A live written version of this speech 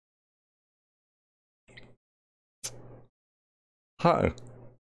Hi,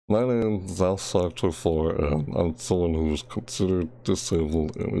 my name is Al4, and I'm someone who is considered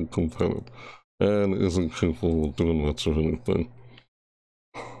disabled and incompetent, and isn't capable of doing much of anything.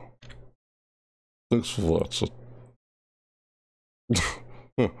 Thanks for watching.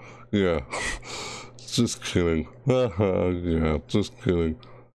 Yeah, just kidding. Yeah, just kidding.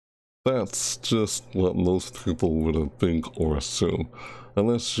 That's just what most people would think or assume,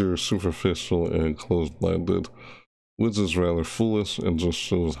 unless you're superficial and closed-minded, which is rather foolish and just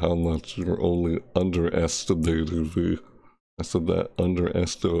shows how much you're only underestimating me. I said that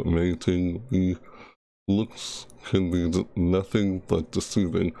underestimating me looks can be nothing but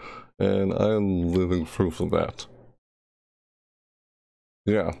deceiving, and I am living proof of that.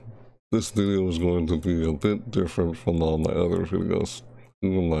 Yeah, this video is going to be a bit different from all my other videos,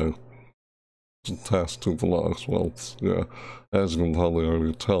 even my past two vlogs. Well, yeah, as you can probably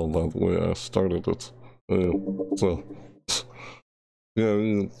already tell by the way I started it. So, yeah, I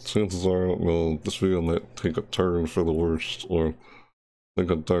mean, chances are, I don't know, this video might take a turn for the worst, or like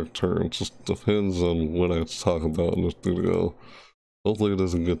a dark turn. It just depends on what I talk about in this video. Hopefully it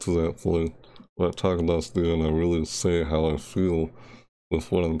doesn't get to that point when I talk about this video and I really say how I feel with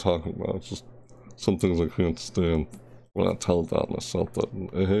what I'm talking about. It's just some things I can't stand when I tell about myself. But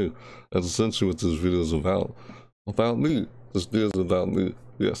hey, that's essentially what this video is about. About me. This video is about me.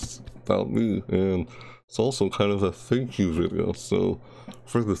 Yes, about me. And it's also kind of a thank you video. So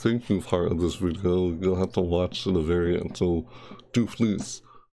for the thank you part of this video, you'll have to watch to the very end. So do please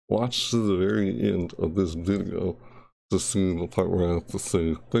watch to the very end of this video to see the part where I have to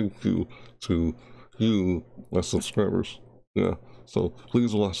say thank you to you, my subscribers. Yeah, so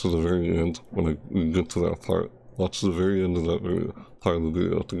please watch to the very end when we get to that part. Watch the very end of that video, part of the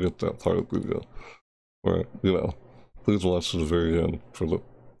video to get that part of the video. Right, please watch to the very end for the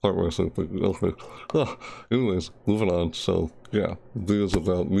part where I say thank you. Okay. Anyways, moving on. So, yeah, the video's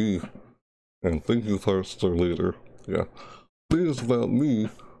about me, and thank you parts are later. Yeah, videos about me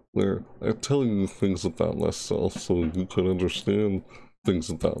where I tell you things about myself so you can understand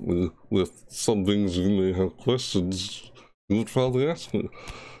things about me. With some things you may have questions you would probably ask me.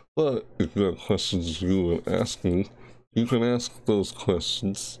 But if you have questions you would ask me, you can ask those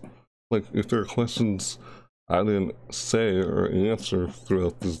questions. Like, if there are questions I didn't say or answer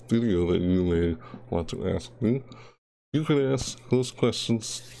throughout this video that you may want to ask me, you can ask those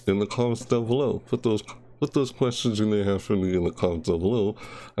questions in the comments down below. Put those questions you may have for me in the comments down below,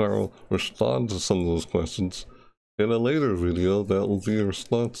 and I'll respond to some of those questions in a later video that will be a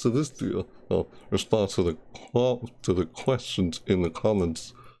response to this video. I'll respond to the questions in the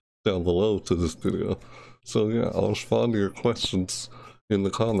comments down below to this video. So yeah, I'll respond to your questions in the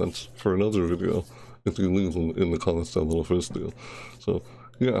comments for another video if you leave them in the comments down below for this video. So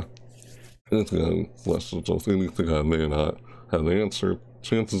yeah, anything questions of anything I may not have answered,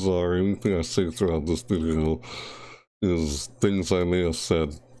 chances are anything I say throughout this video is things I may have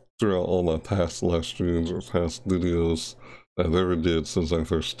said throughout all my past live streams or past videos I've ever did since I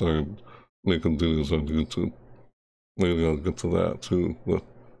first started making videos on YouTube. Maybe I'll get to that too with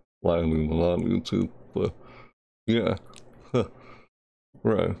why I'm even on YouTube, but yeah,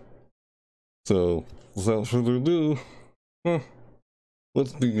 right. So without further ado,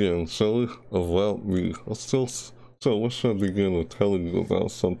 let's begin, shall we? About me. So what should I begin with telling you about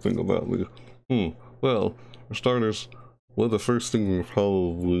something about me? Well, for starters, one of the first things you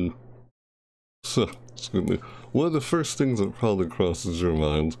probably excuse me. One of the first things that probably crosses your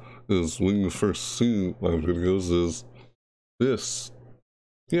mind is when you first see my videos is this.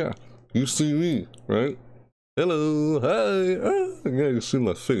 Yeah, you see me, right? Hello, hi, yeah, you see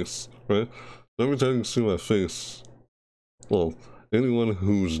my face, right? Every time you see my face, well, anyone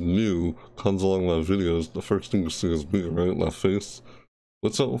who's new comes along my videos, the first thing you see is me, right? My face.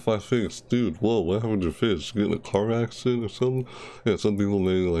 What's up with my face? Dude, whoa, what happened to your face? You get in a car accident or something? Yeah, some people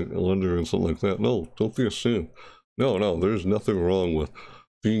may like wonder and something like that. No, don't be ashamed. No, there's nothing wrong with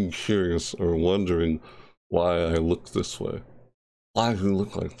being curious or wondering why I look this way. Why do you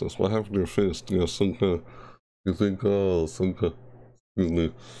look like this? What happened to your face? You know, some kind of, you think, oh, some kind, excuse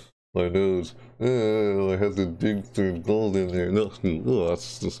me, my nose, I had the dig through gold in there. No, oh,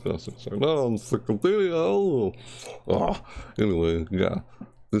 that's disgusting. Sorry. No, I'm freaking video. Oh. Anyway, yeah,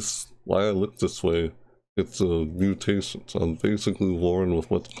 why I look this way, it's a mutation. So I'm basically born with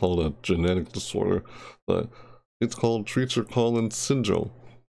what's called a genetic disorder, but it's called Treacher-Collins syndrome.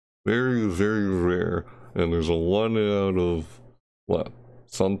 Very, very rare, and there's a 1 out of, what,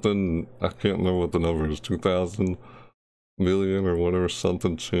 something, I can't remember what the number is, 2,000 million or whatever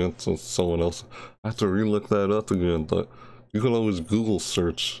something chance of someone else. I have to relook that up again, but you can always Google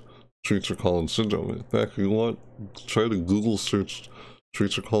search Treacher-Collins syndrome. In fact, you want, try to Google search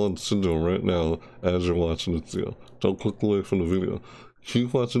Treacher-Collins syndrome right now as you're watching the video. Don't click away from the video.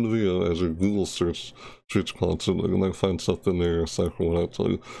 Keep watching the video as you Google search Treacher-Collins syndrome. You might find something there aside from what I tell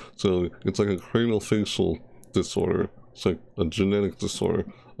you. So it's like a craniofacial disorder. It's like a genetic disorder,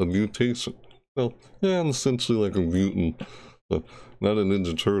 a mutation. Well, yeah, I'm essentially like a mutant, but not a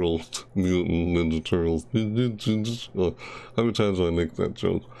Ninja Turtle mutant Ninja Turtles. How many times do I make that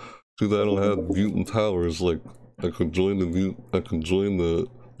joke? Dude, I don't have mutant powers. Like I could join the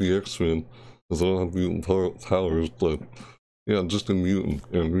X-Men because I don't have mutant powers, but yeah, I'm just a mutant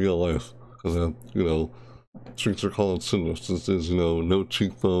in real life because I have, you know, Treacher-Collins syndrome. This is, you know, no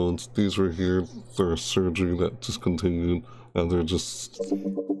cheekbones. These were here for a surgery that discontinued, and they're just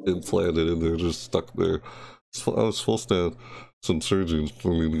implanted and they're just stuck there. So I was supposed to have some surgeries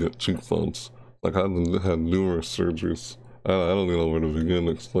for me to get cheekbones. Like I've had numerous surgeries. I don't even know where to begin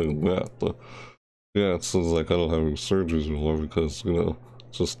to explain that, but yeah, it seems like I don't have any surgeries anymore because, you know,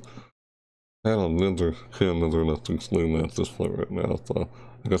 just I don't can't enough to explain that at this point right now. So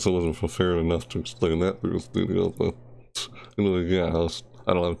I guess I wasn't prepared enough to explain that through this video, but anyway, yeah, I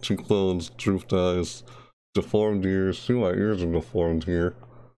don't have cheekbones, drooped eyes, deformed ears. See, my ears are deformed here.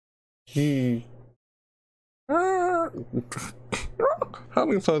 How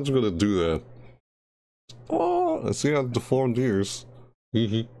many times are you gonna do that? Oh, I see I have deformed ears.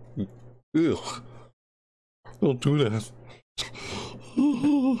 Ew. Don't do that.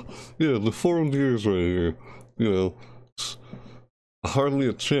 Yeah, deformed ears right here. You know, hardly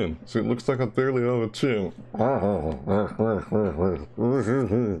a chin. See, it looks like I barely have a chin.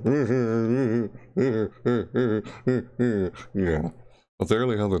 Yeah, I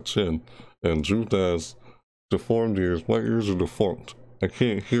barely have a chin. And drooped eyes, deformed ears. My ears are deformed. I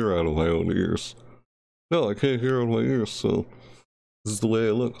can't hear out of my own ears. No, I can't hear out of my ears, so this is the way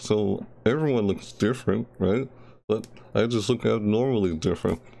I look. So everyone looks different, right? But I just look abnormally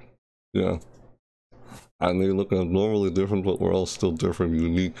different. Yeah. I may look abnormally different, but we're all still different,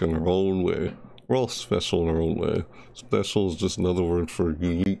 unique in our own way. We're all special in our own way. Special is just another word for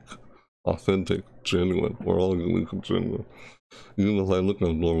unique, authentic, genuine. We're all unique and genuine. Even if I look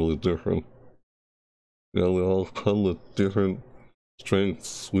abnormally different. Yeah, we all come with different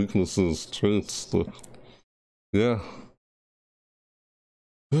strengths, weaknesses, traits. Yeah.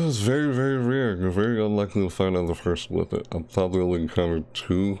 It was very, very rare. You're very unlikely to find another person with it. I've probably only encountered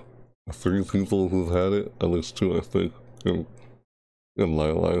 2 or 3 people who've had it. At least 2, I think, in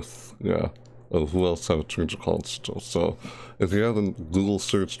my life. Yeah. Who else have Treacher-Collins still? So, if you haven't Google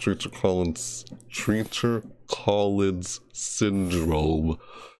search Treacher-Collins syndrome.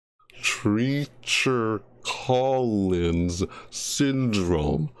 Treacher-Collins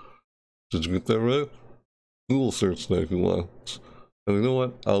syndrome. Did you get that right? Google search that if you want. And you know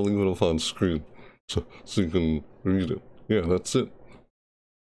what? I'll leave it up on screen so you can read it. Yeah, that's it.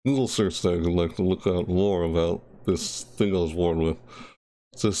 Google search that if you'd like to look out more about this thing I was born with.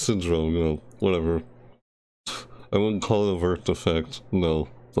 It's a syndrome, you know, whatever. I wouldn't call it a birth defect, no,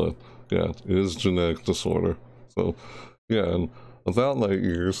 but yeah, it is genetic disorder. So, yeah, and without my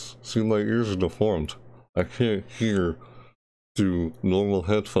ears, see, my ears are deformed. I can't hear through normal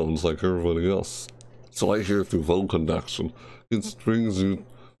headphones like everybody else. So I hear through bone conduction. Which brings me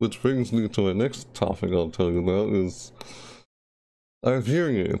to my next topic I'll tell you about is I have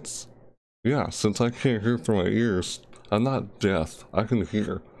hearing aids. Yeah, since I can't hear through my ears, I'm not deaf. I can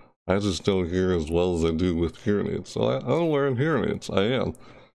hear. I just don't hear as well as I do with hearing aids. So I'm wearing hearing aids. I am.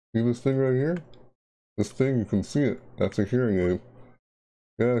 See this thing right here? This thing, you can see it. That's a hearing aid.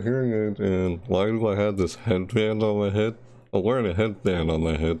 Yeah, hearing aid. And why do I have this headband on my head? I'm wearing a headband on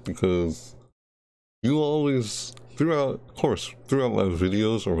my head because you always, throughout my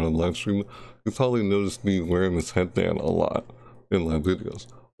videos or my live stream, you probably noticed me wearing this headband a lot in my videos.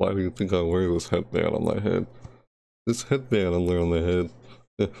 Why do you think I wear this headband on my head? This headband I'm wearing on my head,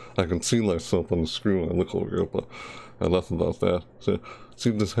 I can see myself on the screen when I look over here, but enough about that. So, see,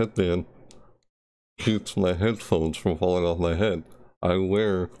 this headband keeps my headphones from falling off my head. I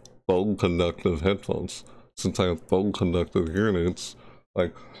wear bone conductive headphones. Since I have bone conductive hearing aids,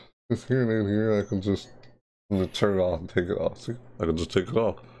 like this hearing aid here, I can just turn it off and take it off. See, I can just take it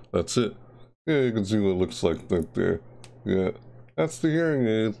off. That's it. Yeah, you can see what it looks like right there. Yeah, that's the hearing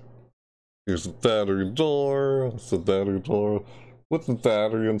aid. Here's the battery door. That's the battery door with the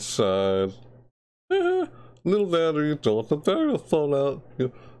battery inside. Little battery. Don't let the battery fall out. Yeah,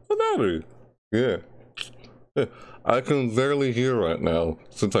 the battery. Yeah. Yeah. I can barely hear right now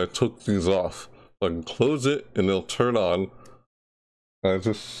since I took these off. I can close it and it'll turn on. I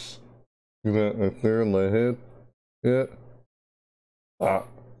just do that right there in my head. Yeah.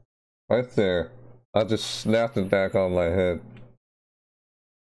 Right there. I just snapped it back on my head.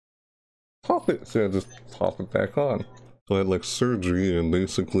 Pop it. So I just pop it back on. So I had like surgery and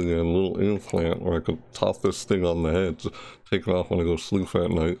basically a little implant where I could top this thing on the head, just take it off when I go to sleep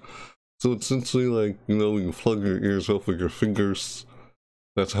at night. So it's essentially like, you know, you plug your ears up with your fingers.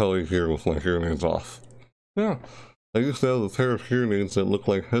 That's how I hear with my hearing aids off. Yeah. I used to have a pair of hearing aids that look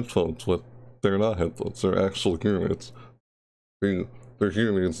like headphones, but they're not headphones. They're actual hearing aids. They're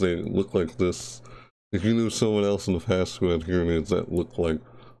hearing aids, they look like this. If you knew someone else in the past who had hearing aids that looked like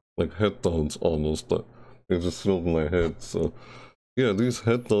headphones almost, but they just filled my head. So yeah, these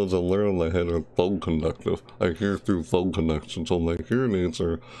headphones I wear on my head are bone conductive. I hear through bone conduction, so my hearing aids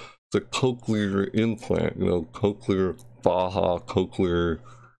are the cochlear implant, you know, cochlear, Baha cochlear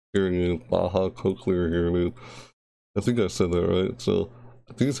hearing aid, Baha cochlear hearing aid. I think I said that right. So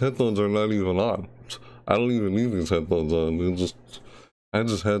these headphones are not even on. I don't even need these headphones on. I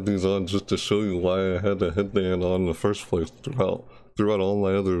just had these on just to show you why I had the headband on in the first place throughout all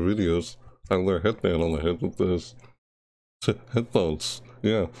my other videos. I wear a headband on my head with this. Headphones.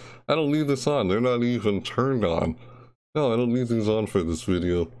 Yeah. I don't need this on. They're not even turned on. No, I don't need these on for this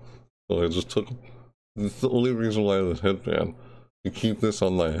video. So I just took them. It's the only reason why I have this headband. To keep this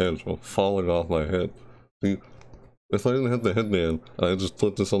on my head from falling off my head. See, if I didn't have the headband, and I just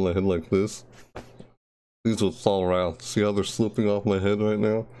put this on my head like this, these would fall around. See how they're slipping off my head right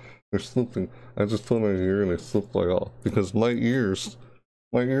now? They're slipping. I just put my ear and they slip like off. Because my ears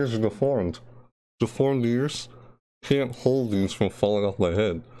are deformed. Deformed ears can't hold these from falling off my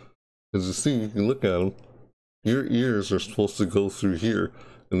head. As you see, you look at them, your ears are supposed to go through here.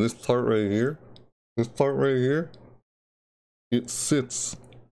 And this part right here, it sits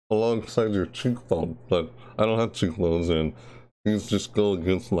alongside your cheekbone. But I don't have cheekbones and these just go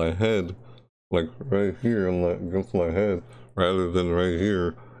against my head. Like right here and like against my head, rather than right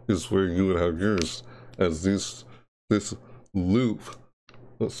here is where you would have yours. As this loop,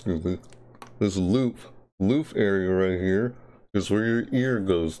 excuse me, this loop area right here is where your ear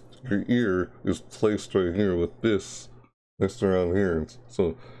goes. Your ear is placed right here with this around here.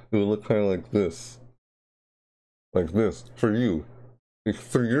 So it would look kind of like this for you.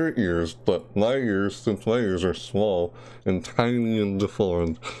 For your ears, but my ears, since my ears are small and tiny and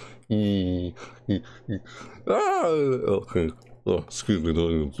deformed, okay. Oh, excuse me,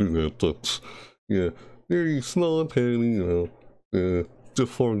 don't even do that, but yeah, very small and tiny, you know,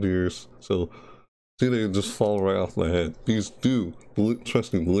 deformed ears. So, see, they just fall right off my head. These do,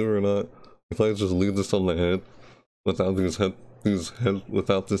 trust me, believe it or not, if I just leave this on my head without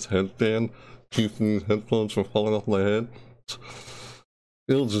without this headband, keeping these headphones from falling off my head,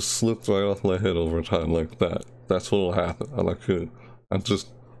 it'll just slip right off my head over time like that. That's what'll happen. And I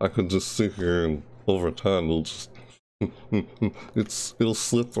could just sit here and over time it'll just it'll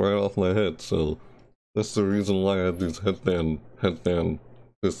slip right off my head. So that's the reason why I had this headband on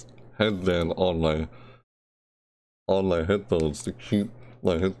my headphones to keep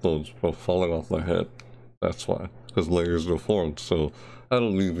my headphones from falling off my head. That's why, because my ears are deformed. So I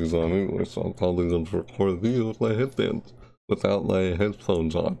don't need these on anyway. So I'm probably going to record a video with my headbands without my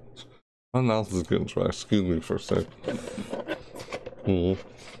headphones on. My mouth is getting dry. Excuse me for a sec.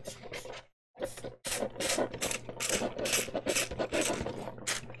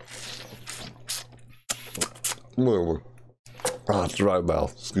 Whatever. Ah, dry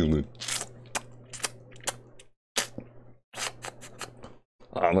mouth. Excuse me.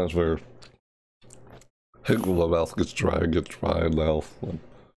 Ah, that's weird. I hate when my mouth gets dry. I get dry mouth.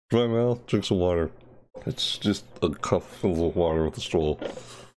 Dry mouth, drink some water. It's just a cup full of water with a straw.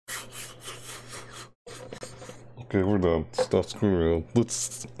 Okay, we're done. Stop screwing around.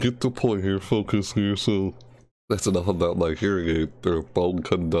 Let's get the point here, focus here. So that's enough about my hearing aid. They're bone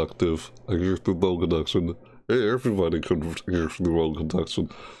conductive. I hear through bone conduction. Hey, everybody can hear through bone conduction.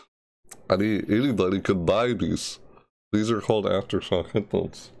 Anybody can buy these. These are called aftershock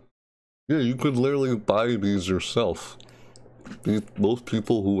headphones. Yeah, you could literally buy these yourself. Most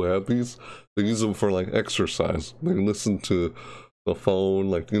people who have these, they use them for like exercise. They listen to the phone,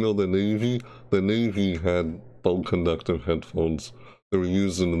 like, you know, the Navy had bone conductive headphones. They were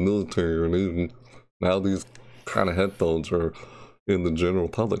used in the military or Navy. Now these kind of headphones are in the general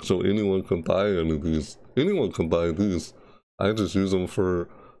public, so anyone can buy any of these. Anyone can buy these. I just use them for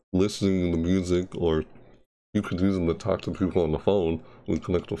listening to music, or you could use them to talk to people on the phone. We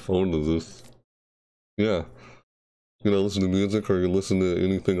connect the phone to this. Yeah. You know, listen to music, or you listen to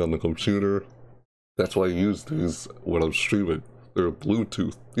anything on the computer. That's why I use these when I'm streaming. They're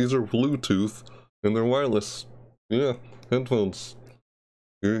Bluetooth. These are Bluetooth, and they're wireless. Yeah, headphones.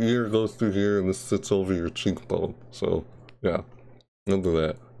 Your ear goes through here, and this sits over your cheekbone. So, yeah, under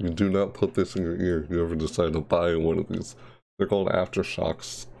that. You do not put this in your ear if you ever decide to buy one of these. They're called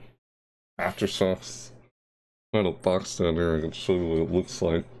Aftershocks. Aftershocks. I have a box down here, I can show you what it looks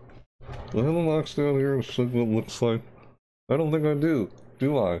like. Do I have a box down here to show you what it looks like? I don't think I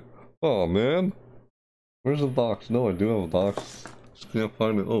do I? Oh man! Where's the box? No, I do have a box. Just can't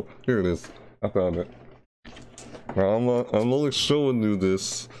find it. Oh, here it is. I found it. Now, I'm only showing you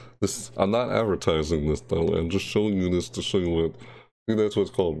this. I'm not advertising this though. I'm just showing you this to show you what. See, that's what's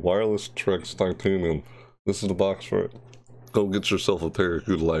called Wireless Trex Titanium. This is the box for it. Go get yourself a pair if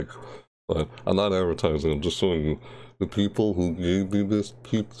you'd like. But I'm not advertising. I'm just showing you the people who gave me this.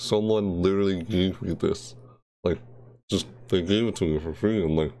 Someone literally gave me this. Like, just they gave it to me for free,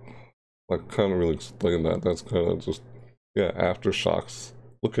 and like can't really explain that. That's kind of just, yeah, Aftershocks.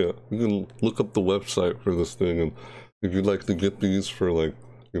 You can look up the website for this thing, and if you'd like to get these for, like,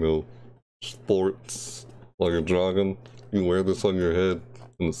 you know, sports, like a jogging, you wear this on your head,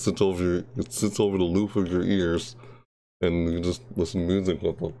 and it sits over the loop of your ears, and you just listen to music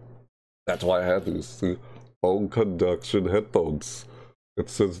with them. That's why I had these. See, home conduction headphones. It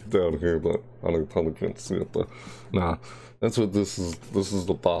says down here, but I probably can't see it. But nah, that's what this is. This is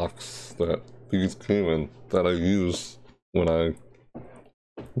the box that these came in that I use when I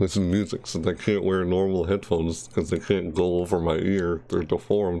listen to music, since I can't wear normal headphones because they can't go over my ear. They're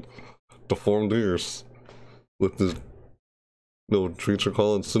deformed ears with this, Treacher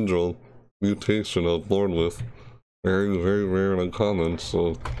Collins syndrome mutation I was born with. Very, very rare and uncommon.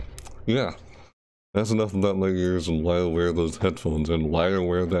 So yeah, that's enough about my ears and why I wear those headphones and why I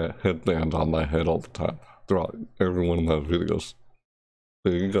wear that headband on my head all the time throughout every one of my videos.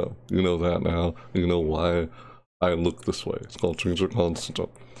 There you go. You know that now. You know why I look this way. It's called Treacher Collins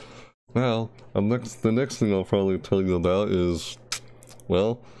syndrome. Now, the next thing I'll probably tell you about is,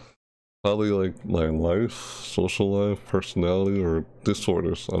 well, probably like my life, social life, personality, or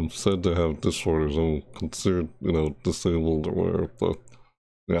disorders. I'm said to have disorders. I'm considered, disabled or whatever, but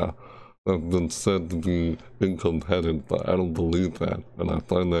yeah, I've been said to be incompetent, but I don't believe that, and I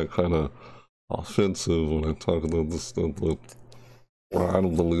find that kind of offensive when I talk about this stuff, but well, I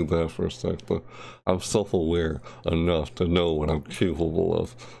don't believe that for a sec, but I'm self-aware enough to know what I'm capable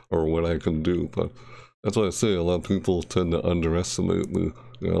of, or what I can do, but that's why I say a lot of people tend to underestimate me,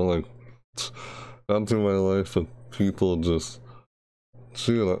 like, gone through my life and people just,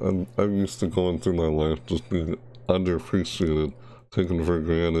 I'm used to going through my life just being underappreciated, taken for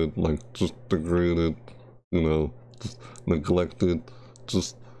granted, like, just degraded, just neglected,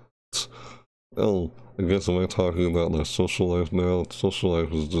 just, oh, I guess am I talking about my social life now? Social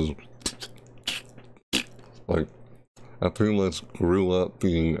life is just, like, I pretty much grew up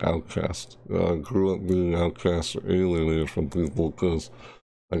being outcast. I grew up being outcast or alienated from people because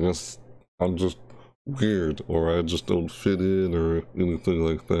I guess I'm just weird, or I just don't fit in, or anything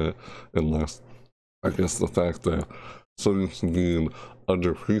like that, unless, I guess the fact that so used to being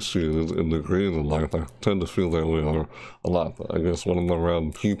underappreciated and degraded in life, I tend to feel that way a lot, but I guess when I'm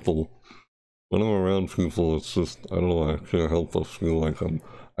around people, it's just, I don't know, I can't help but feel like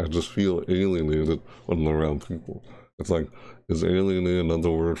I just feel alienated when I'm around people. It's like, is alienated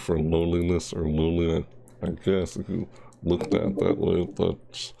another word for loneliness or lonely? I guess if you looked at it that way,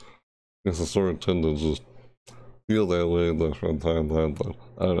 but I guess I sort of tend to just feel that way from time to time, but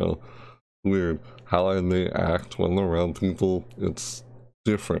I don't know. Weird. How I may act when I'm around people, it's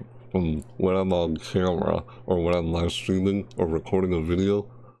different from when I'm on camera or when I'm live streaming or recording a video.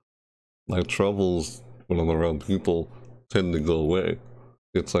 My troubles when I'm around people tend to go away.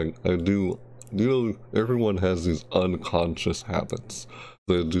 It's like I do, everyone has these unconscious habits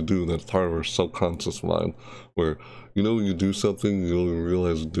that you do that's part of our subconscious mind, where, you do something, you don't even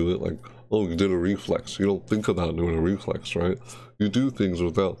realize you do it, like, oh, you did a reflex. You don't think about doing a reflex, right? You do things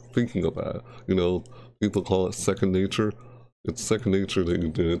without thinking about it. People call it second nature. It's second nature that you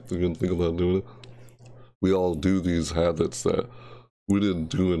did it. You didn't think about doing it. We all do these habits that we didn't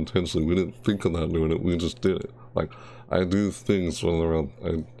do intentionally. We didn't think about doing it. We just did it. Like, I do things when I'm around,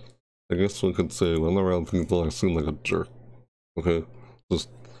 I guess one could say when I'm around people, I seem like a jerk. Okay? Just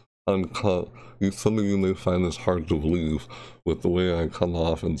some of you may find this hard to believe with the way I come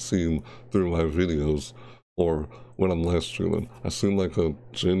off and seem through my videos, or when I'm live streaming. I seem like a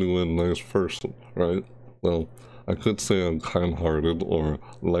genuine, nice person, right? Well, I could say I'm kind-hearted or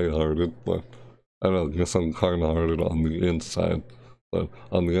light-hearted, but I don't know, I guess I'm kind-hearted on the inside. But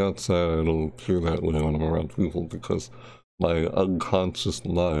on the outside, I don't feel that way when I'm around people, because my unconscious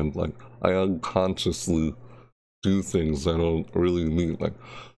mind, like, I unconsciously do things I don't really mean. Like,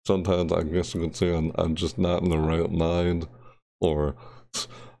 sometimes I guess you could say I'm just not in the right mind, or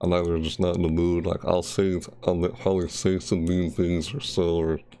I'm either just not in the mood. Like I'll probably say some mean things or so,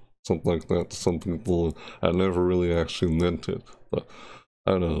 or something like that to some people, and I never really actually meant it. But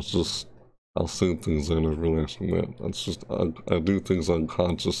I don't know, it's just I'll say things I never really actually meant. That's just I do things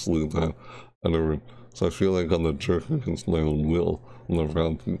unconsciously that I never. So I feel like I'm a jerk against my own will when I'm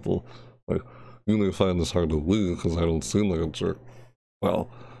around people. Like you may find this hard to believe because I don't seem like a jerk.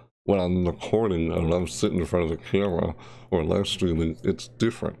 Well, when I'm recording and I'm sitting in front of a camera or live streaming, it's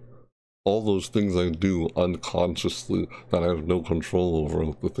different. All those things I do unconsciously that I have no control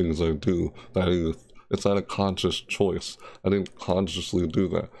over, the things I do, it's not a conscious choice. I didn't consciously do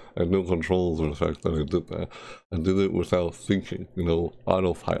that. I had no control over the fact that I did that. I did it without thinking,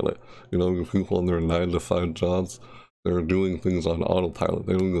 autopilot. People in their 9-to-5 jobs, they're doing things on autopilot.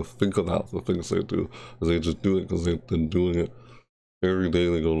 They don't even think about the things they do. They just do it because they've been doing it every day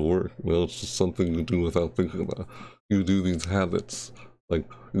they go to work. It's just something you do without thinking about. You do these habits. Like,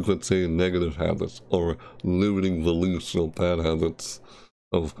 you could say negative habits or limiting beliefs or bad habits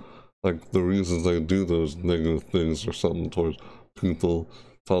of, like, the reasons I do those negative things or something towards people,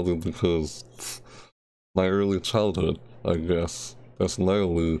 probably because my early childhood, I guess. That's my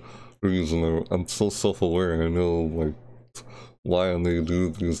only reason. I'm so self-aware. I know, like, why I may do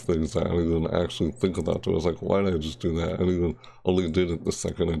these things that I don't even actually think about doing. It's like, why did I just do that? I didn't even only did it the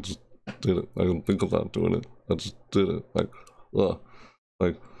second I just did it. I didn't think about doing it. I just did it. Like, ugh.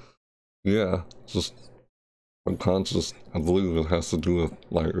 Like, yeah, just unconscious. I believe it has to do with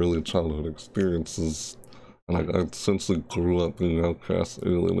my early childhood experiences. And I essentially grew up being outcast,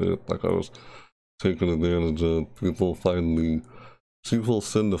 alienated. Like I was taken advantage of. People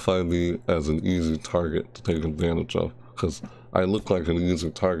tend to find me as an easy target to take advantage of. Because I look like an easy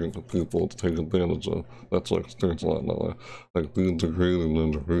target for people to take advantage of. That's what I experienced a lot in my life. Like being degraded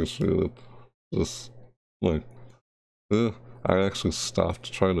and appreciated. Just like, I actually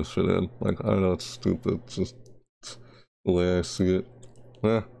stopped trying to fit in. Like, I know it's stupid, just the way I see it.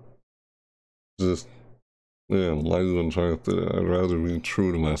 Just, I'm not even trying to fit in. I'd rather be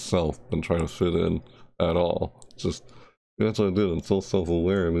true to myself than try to fit in at all. Just, that's what I did. I'm so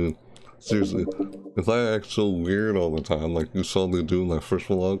self-aware. I mean, seriously, if I act so weird all the time, like you saw me do in my first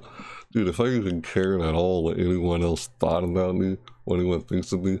vlog, dude, if I even cared at all what anyone else thought about me, what anyone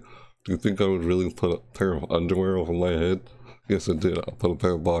thinks of me, do you think I would really put a pair of underwear over my head? Yes, I did. I put a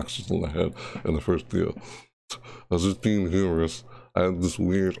pair of boxers on my head in the first video. I was just being humorous. I had this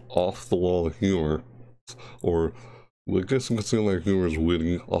weird off-the-wall humor, or I guess you could say my humor is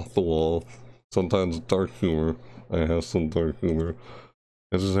witty, off-the-wall, sometimes dark humor. I have some dark humor.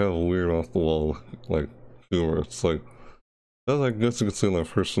 I just have a weird off-the-wall, like, humor. It's like, I guess you could say my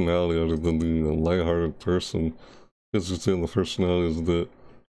personality other than being a lighthearted person. I guess you could say my personality is a bit,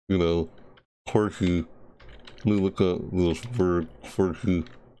 quirky. Let me look up this word, quirky.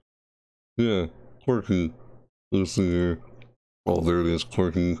 Yeah, quirky. Let's see here. Oh, there it is,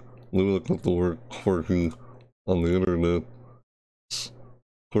 quirky. Let me look up the word quirky on the internet.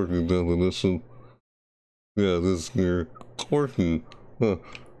 Quirky definition. Yeah, this here. Quirky. Huh.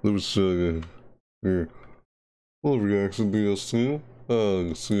 Let me show you here. Well, reaction videos too. You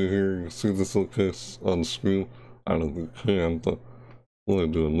can see it here. You can see this okay on the screen. I don't think you can, but what am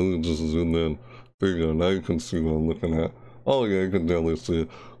I doing? Let me just zoom in. There you go, now you can see what I'm looking at. Oh yeah, you can definitely see it.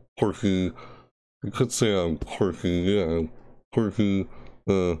 Quirky. You could say I'm quirky, yeah, I'm quirky,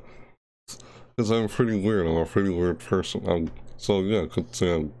 because I'm pretty weird. I'm a pretty weird person. So yeah, I could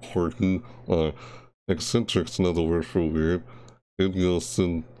say I'm quirky. Eccentric's another word for weird.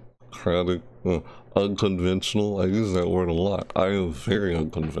 Idiosyncratic, unconventional. I use that word a lot. I am very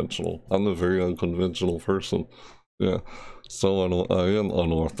unconventional. I'm a very unconventional person. Yeah, so I am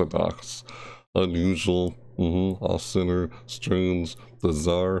unorthodox. Unusual, off-center, strange,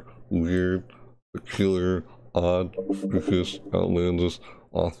 bizarre, weird, peculiar, odd, freakish, outlandish,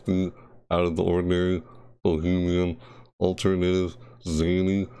 offbeat, out of the ordinary, bohemian, alternative,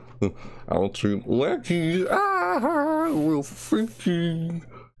 zany, alternate, wacky, real freaky,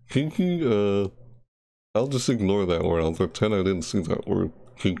 kinky, I'll just ignore that word. I'll pretend I didn't see that word,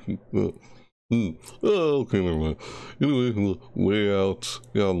 kinky. Oh, okay, never mind. Anyway, way out.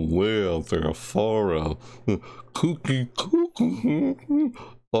 Yeah, I'm way out there, far out. Kooky,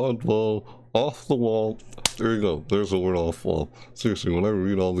 oddball, off the wall. There you go. There's the word off wall. Seriously, when I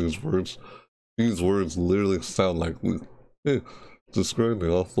read all these words literally sound like me. Hey, describe me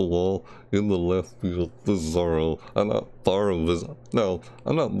off the wall, in the left field, Bizarro. I'm not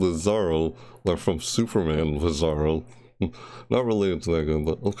I'm not Bizarro, like from Superman Bizarro. Not related to that guy,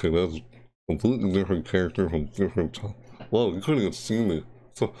 but okay, that's completely different character from different time. Whoa, you couldn't even see me.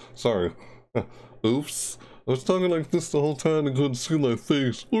 So sorry. Oops. I was talking like this the whole time and couldn't see my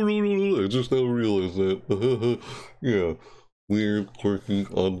face. I just now realized that. Yeah. Weird, quirky,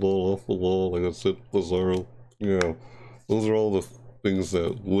 oddball, off the wall, like I said, bizarro. Yeah. Those are all the things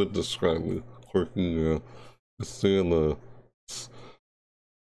that would describe me. Quirky, yeah. Saying a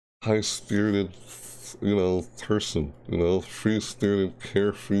high-spirited, person, free-spirited,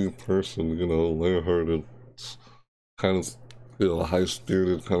 carefree person, lighthearted, kind of,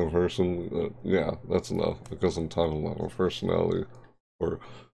 high-spirited kind of person. Yeah, that's enough, because I'm talking about my personality, or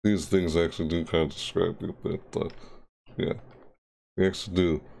these things actually do kind of describe me a bit, but yeah, they actually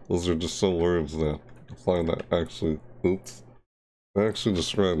do. Those are just some words that I find that actually, actually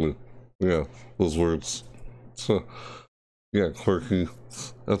describe me. Yeah, those words. So, yeah, quirky.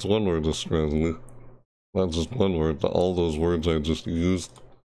 That's one word describes me. Not just one word, but all those words I just used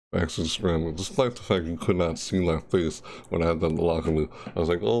actually describe me. Despite the fact you could not see my face when I had that lock on me. I was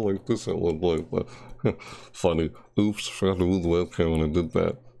like, oh, like this at one point, but funny. Oops, forgot to move the webcam when I did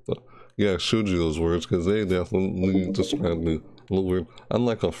that. But yeah, I showed you those words because they definitely describe me. A little weird. I'm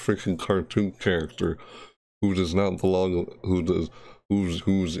like a freaking cartoon character who does not belong,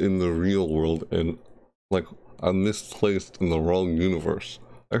 who's in the real world, and like I'm misplaced in the wrong universe.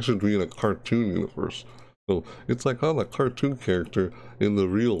 I should be in a cartoon universe. So it's like I'm a cartoon character in the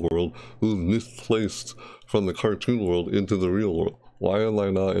real world who's misplaced from the cartoon world into the real world. Why am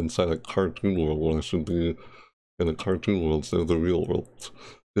I not inside a cartoon world when I should be in a cartoon world instead of the real world?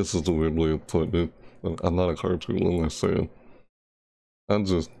 This is the weird way of putting it. I'm not a cartoon, what am I saying?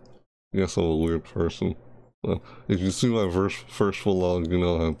 Yes, I'm a weird person. If you see my first vlog, you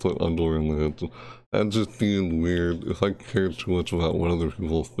know I put underwear in the head. I'm just being weird. If I care too much about what other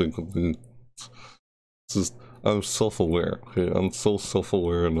people think of me, it's just, I'm self-aware, okay? I'm so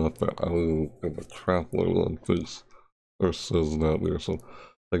self-aware enough that I don't give a crap what anyone thinks or says about me or something.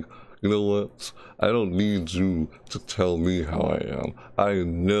 Like, you know what? I don't need you to tell me how I am. I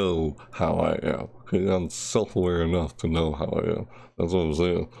know how I am, okay? I'm self-aware enough to know how I am. That's what I'm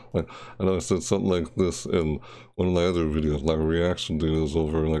saying. Like, I know I said something like this in one of my other videos, like reaction videos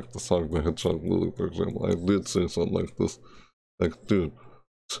over like the Sonic the Hedgehog movie, for example. I did say something like this. Like, dude,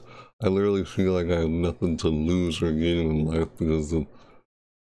 I literally feel like I have nothing to lose or gain in life because of,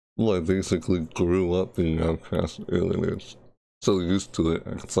 well, I basically grew up being outcast and alienated. So used to it.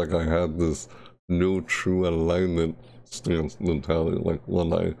 It's like I had this no true alignment stance mentality, like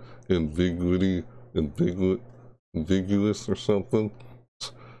when I ambiguous or something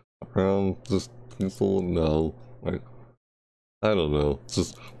around just people. No, like I don't know. It's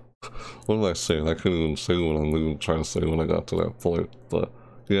just what am I saying? I couldn't even say what I'm even trying to say when I got to that point. But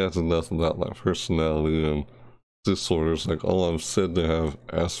yeah, it's enough about my personality and disorders. Like, oh, I'm said to have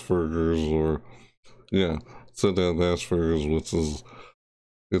Asperger's, or yeah, said to have Asperger's, which is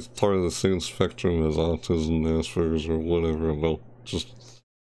it's part of the same spectrum as autism, Asperger's, or whatever. No, just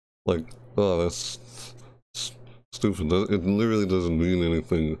like, oh, that's stupid. It literally doesn't mean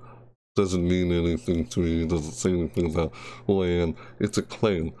anything. Doesn't mean anything to me. It doesn't say anything about who I am. It's a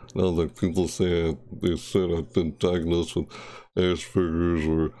claim. Now, like people say, they said I've been diagnosed with Asperger's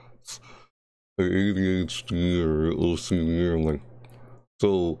or ADHD or OCD. I'm like,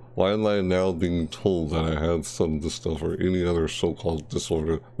 so why am I now being told that I have some of this stuff or any other so-called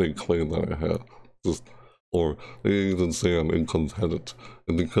disorder they claim that I have? Just, or they even say I'm incompetent.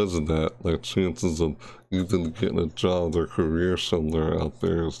 And because of that, like chances of even getting a job or career somewhere out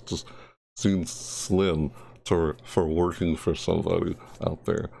there is just seems slim for working for somebody out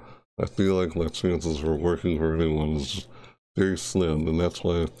there. I feel like my chances for working for anyone is just very slim, and that's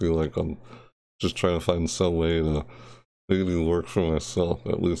why I feel like I'm just trying to find some way to maybe work for myself,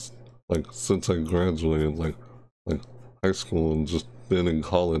 at least like since I graduated like high school and just been in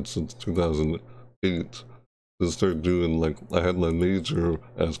college since 2008 to start doing like I had my major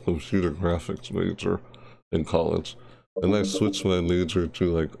as computer graphics major in college, and I switched my major to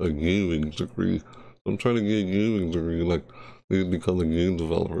like a gaming degree. I'm trying to get a gaming degree, like they become a game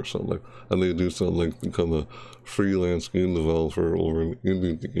developer or something, like, and they do something like become a freelance game developer or an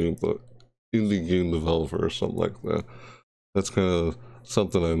indie game developer or something like that. That's kind of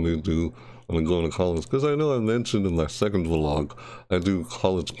something I may do when I'm going to college, because I know I mentioned in my second vlog I do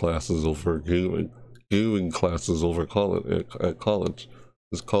college classes over gaming classes over college at college.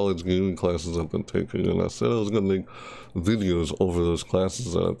 There's college gaming classes I've been taking, and I said I was gonna make videos over those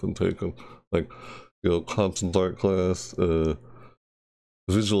classes that I've been taking, like, you know, concept art class,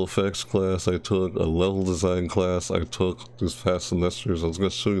 visual effects class I took, a level design class I took this past semesters. I was going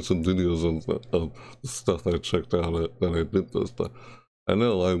to show you some videos of the stuff I checked out that I did this, but I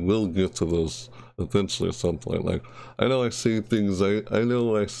know I will get to those eventually at some point. Like, I know I say things, I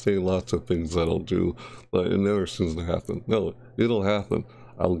know I say lots of things I don't do, but it never seems to happen. No, it'll happen.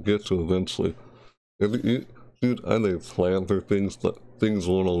 I'll get to eventually. Dude, I may plan for things, but things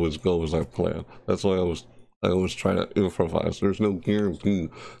won't always go as I plan. That's why I always try to improvise. There's no guarantee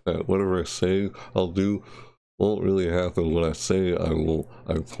that whatever I say I'll do won't really happen when I say I will.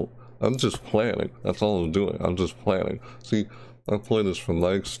 I'm just planning. That's all I'm doing. I'm just planning. See, my point is from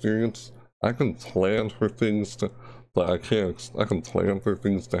my experience, I can plan for things to, but I can plan for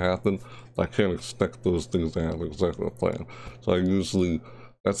things to happen, but I can't expect those things to happen exactly the plan. So I usually,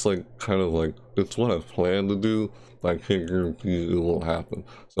 that's like, kind of like, it's what I plan to do, but I can't guarantee it will happen.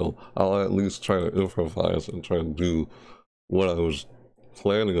 So I'll at least try to improvise and try to do what I was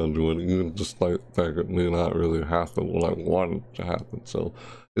planning on doing, even despite the fact it may not really happen when I want it to happen. So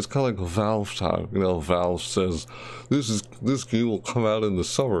it's kind of like Valve time. You know, Valve says this game will come out in the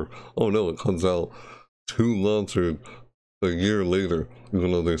summer. Oh no, it comes out 2 months or a year later,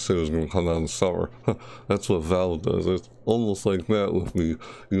 even though they said it was going to come out in the summer. That's what Valve does. It's almost like that with me.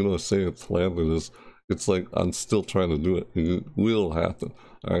 You know, I say it's planned for this. It's like I'm still trying to do it. It will happen.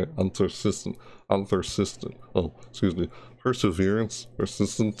 Alright, I'm persistent. Oh, excuse me. Perseverance,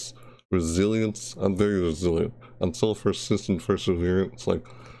 persistence, resilience. I'm very resilient. I'm so persistent, perseverant. It's like,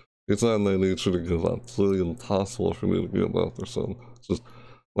 it's not in my nature to give up. It's really impossible for me to give up or something. It's just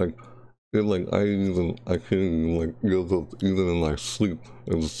like, I can't even like give up even in my sleep.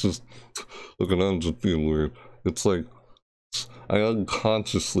 And it's just, look, and I'm just being weird. It's like, I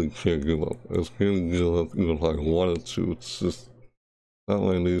unconsciously can't give up. I just can't give up even if I wanted to. It's just not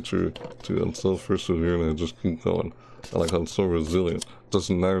my nature to. I'm so persevering, I just keep going. Like, I'm so resilient. It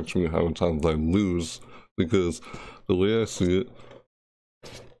doesn't matter to me how many times I lose, because the way I see it,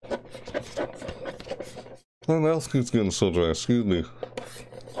 my mouth keeps getting so dry, excuse me.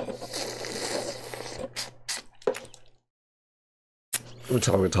 Every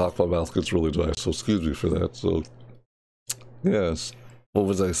time we talk, my mouth gets really dry, so excuse me for that. So, yes, what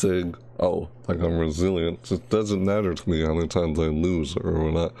was I saying? Oh, like I'm resilient. It doesn't matter to me how many times I lose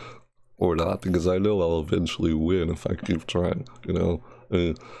or not, because I know I'll eventually win if I keep trying, you know?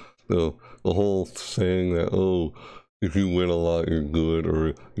 And the whole saying that, oh, if you win a lot, you're good,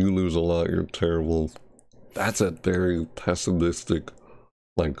 or you lose a lot, you're terrible, that's a very pessimistic,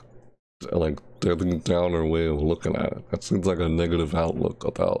 like Debbie Downer way of looking at it. That seems like a negative outlook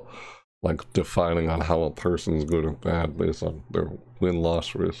about, like, defining on how a person is good or bad based on their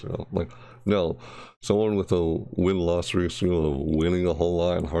win-loss ratio. Like, no, someone with a win-loss ratio of winning a whole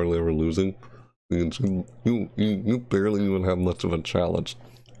lot and hardly ever losing means you barely even have much of a challenge.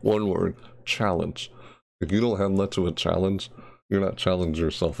 One word, challenge. If you don't have much of a challenge, you're not challenging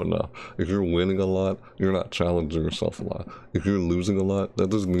yourself enough. If you're winning a lot, you're not challenging yourself a lot. If you're losing a lot, that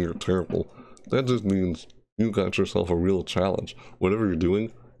doesn't mean you're terrible. That just means you got yourself a real challenge. Whatever you're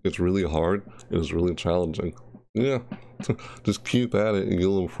doing, it's really hard, and it's really challenging. Yeah, just keep at it and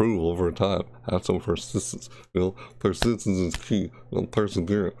you'll improve over time. Have some persistence. You know, persistence is key. You know,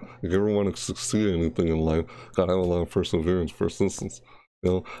 perseverance. If you ever want to succeed in anything in life, gotta have a lot of perseverance, persistence.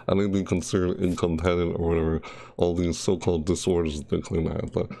 You know, I may be considered incompetent or whatever, all these so-called disorders they claim I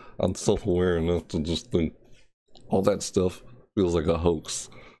have, but I'm self-aware enough to just think all that stuff feels like a hoax.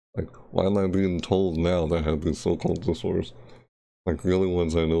 Like, why am I being told now that I have these so-called disorders? Like, the only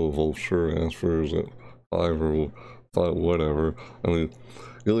ones I know of, sure, Asperger's at 5 or 5, whatever. I mean,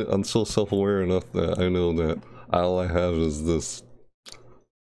 really, I'm so self-aware enough that I know that all I have is this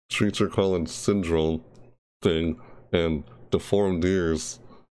Treacher-Collins syndrome thing, and deformed ears,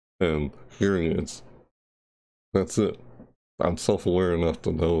 and hearing aids. That's it. I'm self-aware enough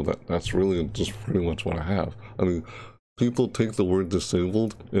to know that that's really just pretty much what I have. I mean, people take the word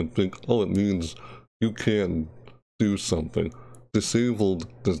disabled and think, oh, it means you can't do something. Disabled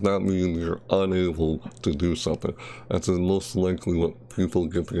does not mean you're unable to do something. That's most likely what people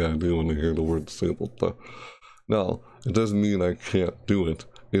get the idea when they hear the word disabled. But no, it doesn't mean I can't do it.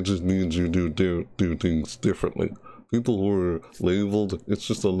 It just means you do things differently. People who are labeled, it's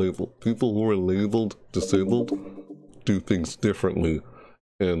just a label. People who are labeled disabled do things differently.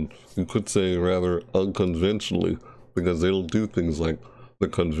 And you could say rather unconventionally, because they don't do things like the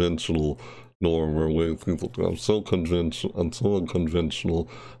conventional norm or way people do. I'm so unconventional.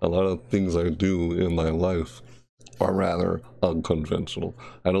 A lot of things I do in my life are rather unconventional.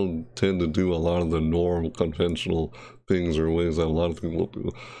 I don't tend to do a lot of the normal conventional things or ways that a lot of people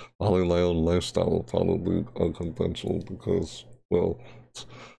do. Following my own lifestyle will probably be unconventional because, well,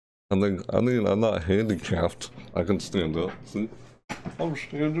 I mean, I'm not handicapped. I can stand up. See? I'm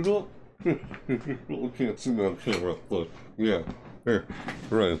standing up. You can't see me on camera, but yeah, here,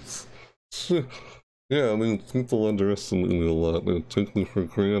 right. Yeah, I mean, people underestimate me a lot. They take me for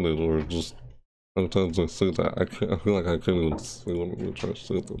granted, or just sometimes I say that I feel like I can't even say what I'm gonna try to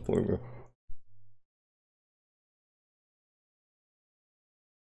say at that point.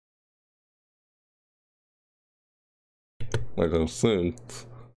 Like I was saying,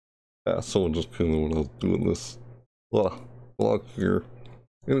 yeah, someone just came in when I was doing this. Block here.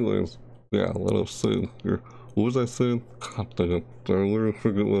 Anyways, yeah, what I was saying here. What was I saying? God dang it. Did I literally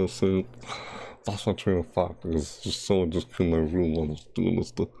forget what I was saying? Lost my train of thought because just someone just came in my room while I was doing this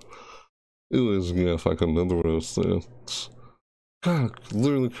stuff. Anyways, yeah, if I can remember what I was saying. God, I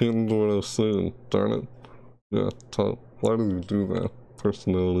literally can't remember what I was saying. Darn it. Yeah, why do you do that?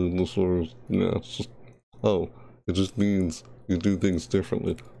 Personality disorders. Yeah, it's just, oh, it just means you do things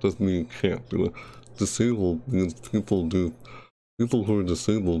differently. Doesn't mean you can't do it. Disabled means people who are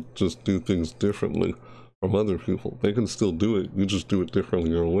disabled just do things differently from other people. They can still do it, you just do it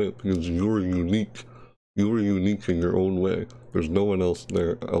differently your way because you're unique. You are unique in your own way. There's no one else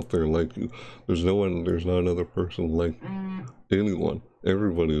out there like you. There's not another person like anyone.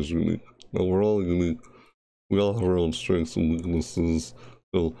 Everybody is unique. No, we're all unique. We all have our own strengths and weaknesses.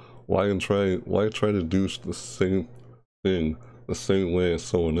 So why try to do the same thing the same way as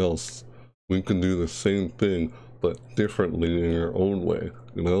someone else? We can do the same thing but differently in our own way,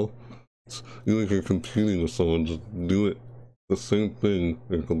 you know? Even if you're competing with someone, just do it the same thing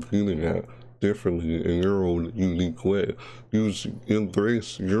you're competing at differently in your own unique way.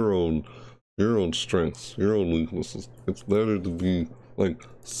 Embrace your own strengths, your own weaknesses. It's better to be like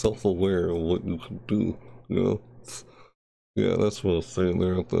self-aware of what you can do, you know? Yeah, that's what I was saying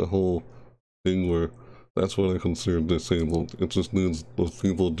there, the whole thing where that's what I consider disabled. It just means those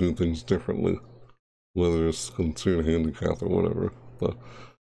people do things differently, whether it's considered handicap or whatever. But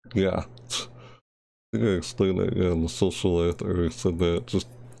yeah, I think I explained that, yeah, in the social life, I already said that. Just,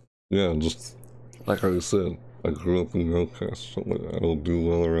 yeah, just like I said, I grew up in an outcast, so like, I don't do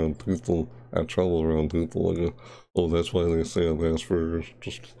well around people, I have trouble around people, like, oh, that's why they say I have Asperger's.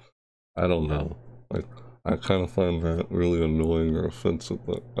 Just, I don't know. Like, I kind of find that really annoying or offensive,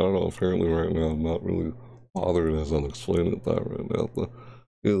 but I don't know, apparently right now I'm not really bothered as I'm explaining it that right now, but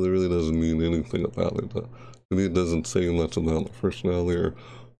yeah, it really doesn't mean anything about it. To me, it doesn't say much about the personality or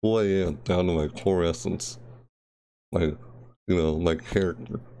who I am down to my core essence. Like, you know, like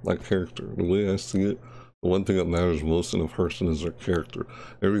character. The way I see it, the one thing that matters most in a person is their character.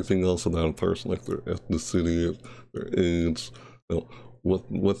 Everything else about a person, like their ethnicity, their age, you know,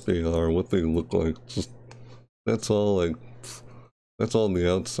 what they are, what they look like, just that's all like that's all on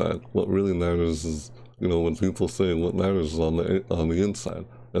the outside. What really matters is, you know, when people say what matters is on the inside.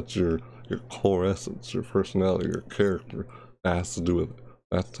 That's your core essence, your personality, your character. That has to do with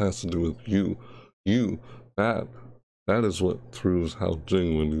that has to do with you. You that that is what proves how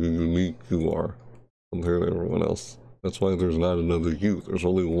genuine and unique you are compared to everyone else. That's why there's not another you. There's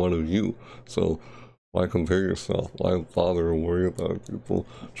only one of you. So why compare yourself? Why bother or worry about people?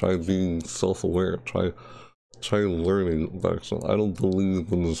 Try being self-aware. Try learning about yourself. I don't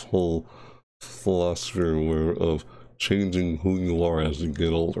believe in this whole philosophy of changing who you are as you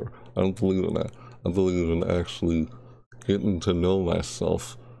get older. I don't believe in that. I believe in actually getting to know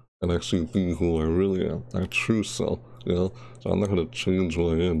myself and actually being who I really am, my true self, you know? So I'm not going to change who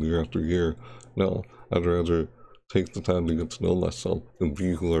I am year after year. No, I'd rather take the time to get to know myself and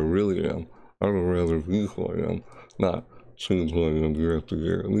be who I really am. I'd rather be who I am, not change who I am year after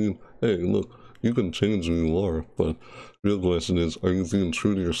year. I mean, hey, look, you can change who you are, but the real question is, are you being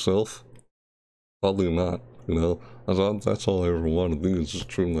true to yourself? Probably not, you know? That's all I ever want to be, is just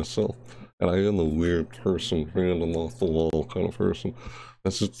true to myself. And I am a weird person, random off the wall kind of person.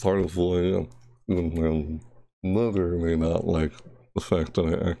 That's just part of who I am. Even my mother may not like the fact that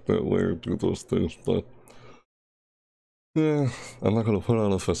I act that way or do those things, but yeah, I'm not gonna put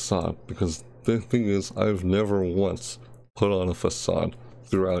on a facade because the thing is, I've never once put on a facade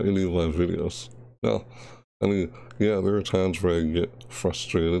throughout any of my videos. No, I mean, yeah, there are times where I get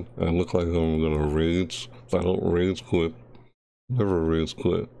frustrated and I look like I'm gonna rage. If I don't rage quit, never rage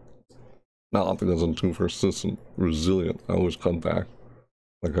quit. Not because I'm too persistent, resilient. I always come back.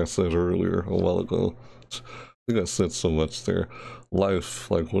 Like I said earlier, a while ago. I think I said so much there.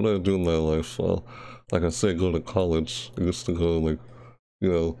 Life, like what I do in my life, well, like I said, go to college. I used to go like, you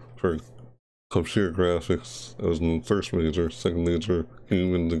know, for computer graphics. I was in first major, second major,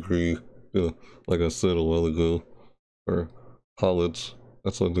 human degree, you know, like I said a while ago, or college.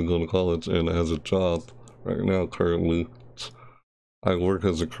 That's why I did go to college, and as a job, right now, currently, I work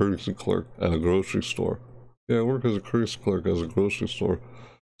as a courtesy clerk at a grocery store. Yeah, I work as a courtesy clerk at a grocery store.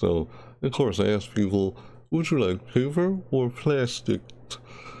 So, of course, I ask people, would you like paper or plastic?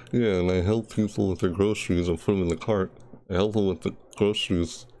 Yeah, and I help people with their groceries and put them in the cart. I help them with the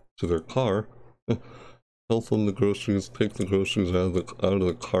groceries to their car. Help them the groceries, take the groceries out of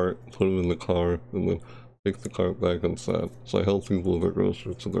the cart, put them in the car, and then take the cart back inside. So I help people with their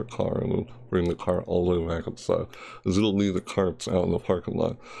groceries to their car and then bring the cart all the way back inside. Because it'll leave the carts out in the parking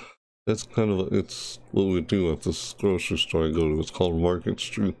lot. That's kind of, it's what we do at this grocery store I go to. It's called Market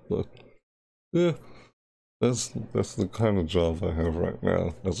Street. But yeah, that's the kind of job I have right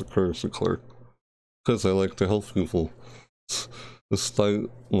now as a courtesy clerk. Because I like to help people. Despite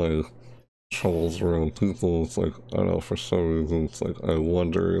my troubles around people, it's like, I don't know, for some reason, it's like, I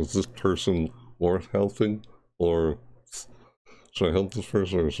wonder, is this person worth helping? Or should I help this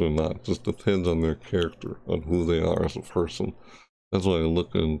person or should I not? It just depends on their character, on who they are as a person. That's why I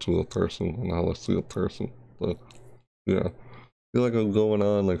look into a person and how I see a person. But yeah, I feel like I'm going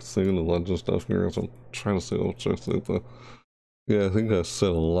on like saying a bunch of stuff here, so I'm trying to say what I say, but yeah, I think I said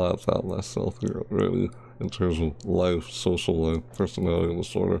a lot about myself here already in terms of life, social life, personality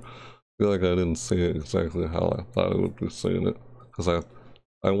disorder. I feel like I didn't say it exactly how I thought I would be saying it, because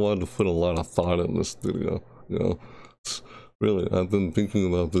I wanted to put a lot of thought in this video, you know. Really, I've been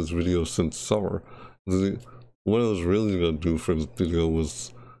thinking about this video since summer. What I was really gonna do for this video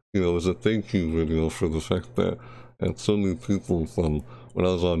was, you know, was a thank you video for the fact that I had so many people from when I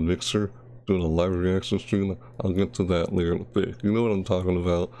was on Mixer doing a live reaction stream. I'll get to that later in the day. You know what I'm talking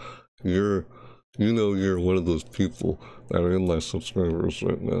about? You're one of those people that are in my subscribers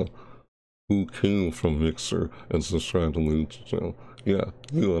right now who came from Mixer and subscribed to my YouTube channel. Yeah,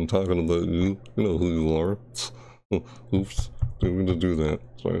 I'm talking about you. You know who you are. Oops, didn't mean to do that.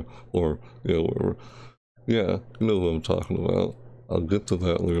 Sorry. Or, yeah, whatever. Yeah, you know what I'm talking about. I'll get to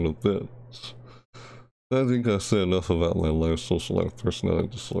that later in a bit. I think I said enough about my life, social life, personality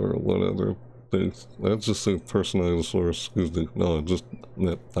disorder, what other things. Let's just say personality disorder, excuse me. No, just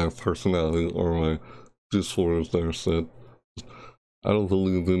my personality or my disorders that are said. I don't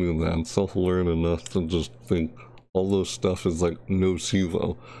believe any of that. I'm self-aware enough to just think all those stuff is like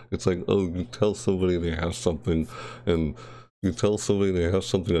nocivo. It's like, oh, you tell somebody they have something, and you tell somebody they have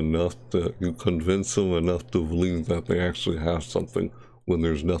something enough that you convince them enough to believe that they actually have something when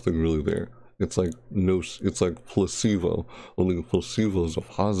there's nothing really there. It's like it's like placebo, only placebo is a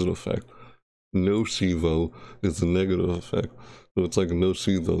positive effect. Nocivo is a negative effect. So it's like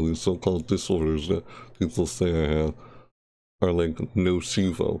nocivo, these so-called disorders that people say I have are like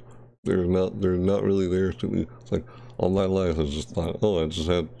nocivo. They're not really there to me. It's like all my life I just thought, oh, I just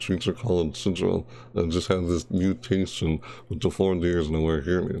had Treacher-Collins syndrome. I just had this mutation with deformed ears and I wear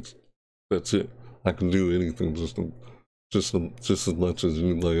hearing aids. That's it. I can do anything just as much as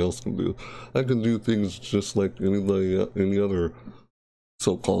anybody else can do. I can do things just like any other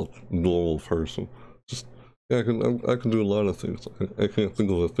so-called normal person. Just yeah, I can do a lot of things. I can't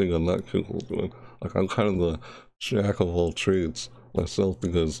think of a thing I'm not capable of doing. Like I'm kind of the jack of all trades myself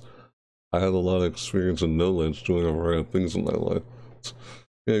because I have a lot of experience and knowledge doing a variety of things in my life.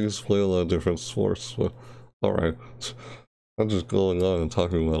 Yeah, I used to play a lot of different sports, but alright. I'm just going on and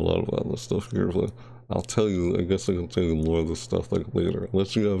talking about a lot about this stuff here, but I'll tell you, I guess I can tell you more of this stuff like later.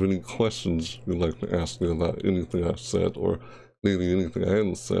 Unless you have any questions you'd like to ask me about anything I've said, or maybe anything I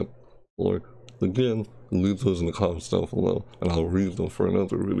haven't said, or again, leave those in the comments down below, and I'll read them for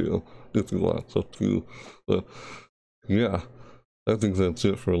another video if you want. It's up to you. But yeah, I think that's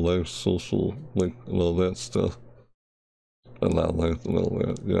it for life, social, like, and all that stuff. And not life and all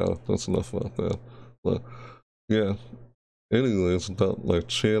that. Yeah, that's enough about that. But yeah, anyways, about my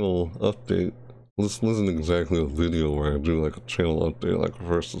channel update. This wasn't exactly a video where I do like a channel update, like a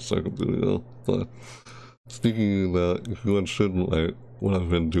first and second video. But speaking about if you understood like what I've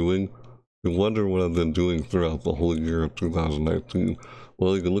been doing, you wonder what I've been doing throughout the whole year of 2019.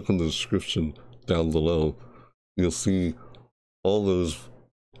 Well, you can look in the description down below. You'll see all those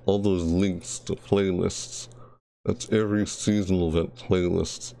links to playlists. That's every seasonal event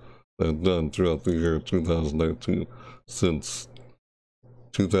playlists that I've done throughout the year of 2019 since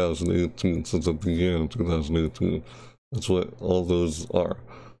 2018, since it began in 2018. That's what all those are.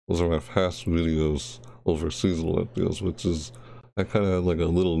 Those are my past videos over seasonal videos, which is, I kind of have like a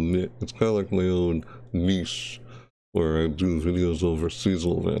little niche. It's kind of like my own niche where I do videos over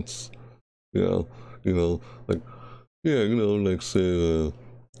seasonal events. You know, like, yeah, like say,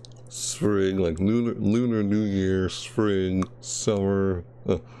 spring, like lunar New Year, spring, summer,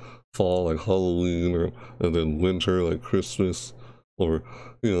 fall, like Halloween, and then winter, like Christmas, or,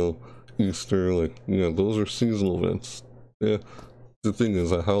 Easter, like, those are seasonal events. Yeah, the thing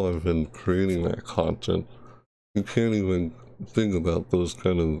is how I've been creating that content, you can't even think about those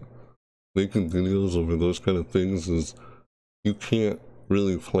kind of, making videos over those kind of things is, you can't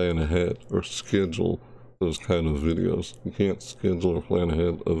really plan ahead or schedule those kind of videos. You can't schedule or plan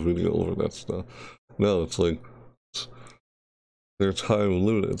ahead a video over that stuff. No, it's like they're time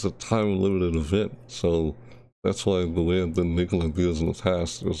limited. It's a time limited event. So that's why the way I've been making videos in the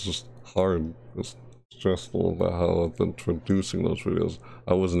past is just hard. It's stressful about how I've been producing those videos.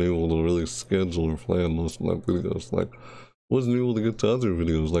 I wasn't able to really schedule or plan most of my videos. Like, wasn't able to get to other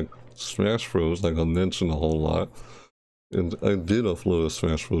videos like Smash Bros. Like I mentioned a whole lot. And I did upload a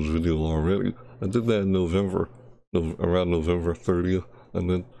Smash Bros. Video already. I did that in November, around November 30th. And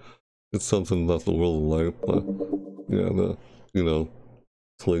then it's something about the World of Light. But yeah,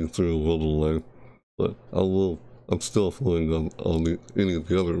 playing through World of Light. But I'm still uploading on any of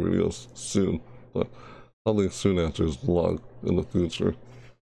the other videos soon. But probably soon after this vlog in the future.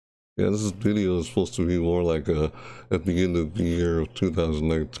 Yeah, this video is supposed to be more like at the end of the year of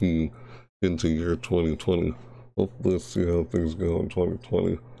 2019 into year 2020. Hopefully let's see how things go in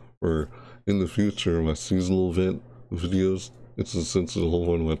 2020. Or in the future, my seasonal event videos, it's essentially the whole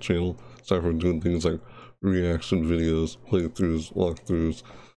one of my channel. Aside from doing things like reaction videos, playthroughs, walkthroughs,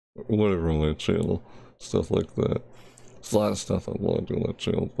 whatever on my channel, stuff like that. There's a lot of stuff I want to do on that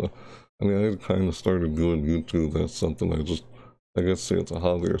channel, but I mean, I kind of started doing YouTube. That's something I guess say it's a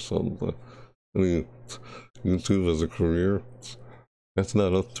hobby or something, but I mean, YouTube as a career, that's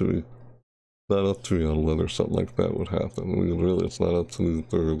not up to me. Not up to me on whether something like that would happen. I mean, really, it's not up to me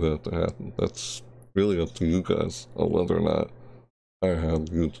for that to happen. That's really up to you guys on whether or not I have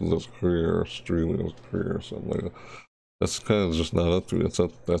YouTube as a career or streaming as a career or something like that. That's kind of just not up to me.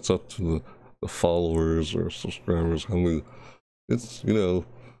 That's up to the followers or subscribers. How many? It's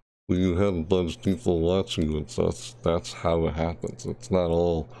when you have a bunch of people watching you, that's how it happens. It's not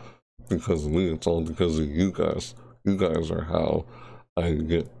all because of me. It's all because of you guys. You guys are how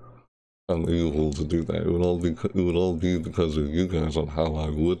I'm able to do that. It would all be because of you guys on how I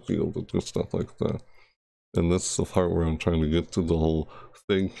would be able to do stuff like that. And that's the part where I'm trying to get to the whole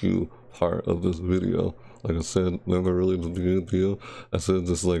thank you part of this video. Like I said, never really in the video, I said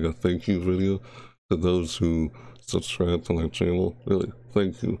this is like a thank you video to those who subscribe to my channel. Really,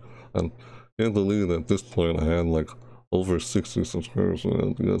 thank you. I can't believe that at this point I had like over 60 subscribers now,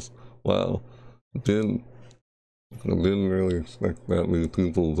 because wow, I didn't really expect that many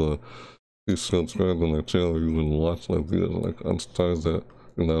people to be subscribed to my channel or even watch my videos. Like, I'm surprised that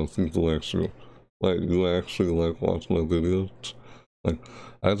people actually like watching my videos. Like,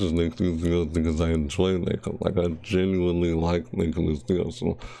 I just make these videos because I enjoy making them. Like, I genuinely like making these videos.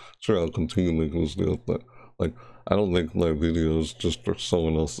 So sure, I'll continue making these videos, but like, I don't make my videos just for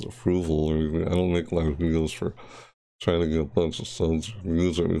someone else's approval or anything. I don't make my videos for trying to get a bunch of subs or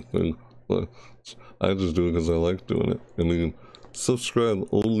views or anything. But I just do it because I like doing it. I mean, subscribe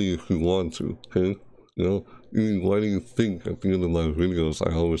only if you want to, okay? Why do you think at the end of my videos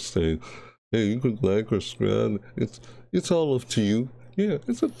I always say, hey, you could like or subscribe? It's all up to you. Yeah,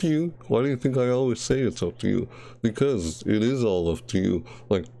 it's up to you. Why do you think I always say it's up to you? Because it is all up to you.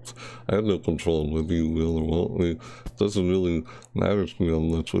 Like, I have no control on whether you will or won't. I mean, it doesn't really matter to me how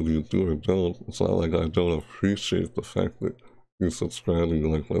much whether you do or don't. It's not like I don't appreciate the fact that you're subscribing to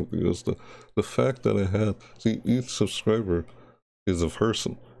like my videos. The fact that I have, see, each subscriber is a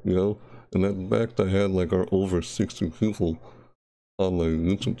person, and that fact I had like over 60 people on my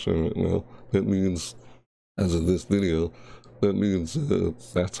YouTube channel right now, that means, as of this video, that means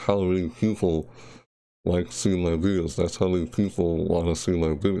that's how many people like seeing my videos. That's how many people want to see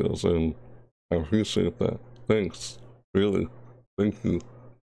my videos, and I appreciate that. Thanks, really, thank you.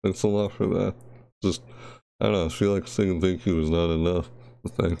 Thanks a lot for that. Just, I don't know, I feel like saying thank you is not enough. The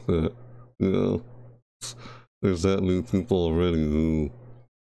fact that, there's that many people already who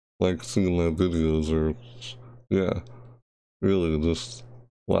like seeing my videos, or yeah, really just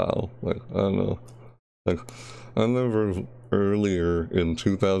wow. Like, I don't know. Like, I remember earlier in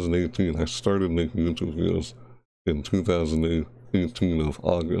 2018, I started making YouTube videos in 2018 of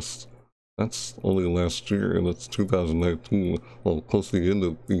August. That's only last year, and it's 2019, well, close to the end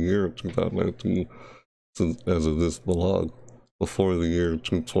of the year of 2019, as of this vlog, before the year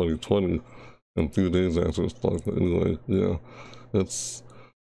 2020, and a few days after this vlog. But anyway,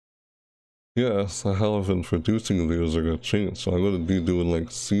 yeah, so how I've been producing videos are gonna change. So I'm gonna be doing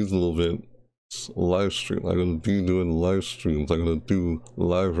like seasonal events live stream. I'm gonna be doing live streams. I'm gonna do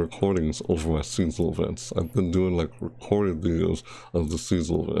live recordings over my seasonal events. I've been doing like recorded videos of the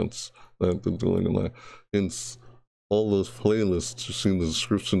seasonal events that I've been doing, and hence all those playlists you see in the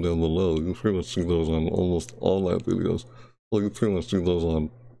description down below. You can pretty much see those on almost all my videos. Well, you can pretty much see those on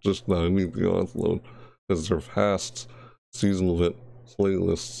just about any video I upload, because they're past seasonal event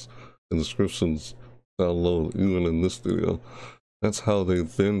playlists and descriptions down below, even in this video. that's how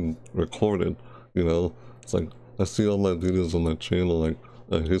they've been recorded, you know? It's like, I see all my videos on my channel, like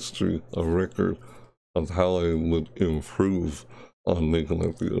a history, a record of how I would improve on making my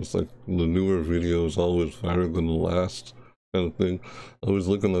videos. Like, the newer video is always better than the last kind of thing. I always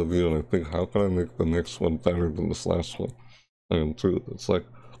look at the video and I think, how can I make the next one better than this last one? And too, it's like,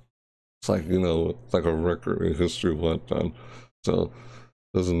 you know, it's like a record, a history of what I've done. So,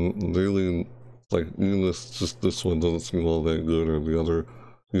 doesn't really, like, even this one doesn't seem all that good, or the other,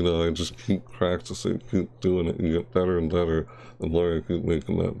 you know, I just keep practicing, keep doing it, and get better and better. The more I keep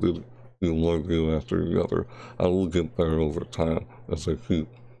making that video, one video after the other, I will get better over time as I keep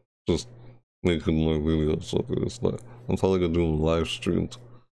just making more videos of this. But I'm probably gonna do live streams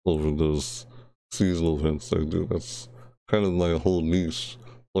over those seasonal events I do. That's kind of my whole niche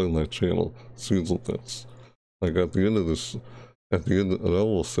on my channel, seasonal events. Like at the end of this, I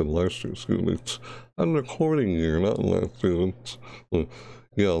almost said live stream, excuse me. I'm recording here, not live stream.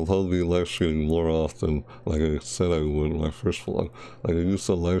 Yeah, I'll probably be live streaming more often, like I said I would in my first vlog. Like I used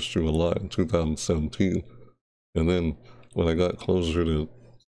to live stream a lot in 2017, and then when I got closer to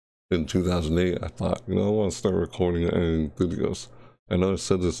in 2008, I thought, you know, I want to start recording and editing videos. I know I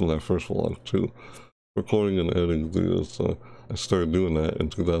said this in my first vlog too, recording and editing videos. So I started doing that in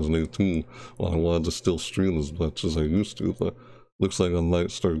 2018. Well, I wanted to still stream as much as I used to, but looks like I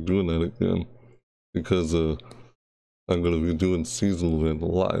might start doing that again because I'm going to be doing seasonal event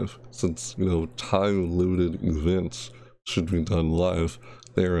live, since, you know, time-limited events should be done live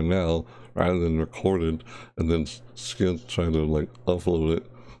there and now rather than recorded and then trying to like upload it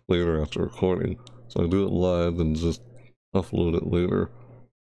later after recording. So I do it live and just upload it later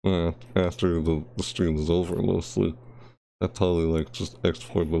after the stream is over mostly. I probably like just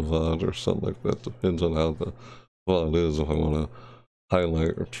export the VOD or something like that, depends on how the VOD is, if I want to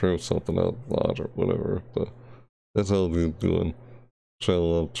highlight or trim something out of the VOD or whatever, but that's how I'll be doing.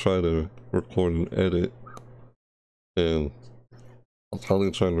 So I'll try to record and edit, and I'll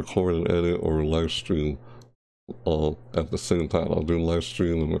probably try and record and edit or live stream all at the same time. I'll do live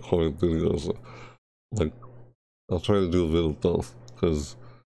stream and record videos. Like, I'll try to do a bit of both, because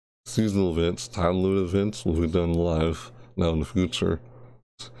seasonal events, time-limited events will be done live now in the future.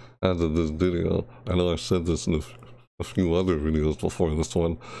 After this video, I know I said this in a few other videos before this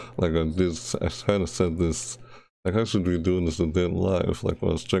one. Like I kind of said this. Like I should be doing this event live, like when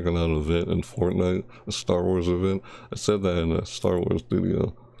I was checking out an event in Fortnite, a Star Wars event. I said that in a Star Wars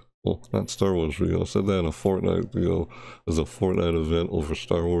video. Well, not Star Wars video, I said that in a Fortnite video. There's a Fortnite event over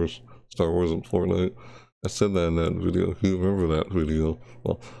Star Wars and Fortnite. I said that in that video. If you remember that video,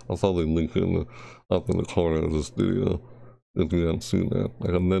 well, I'll probably link it up in the corner of this video if you haven't seen that.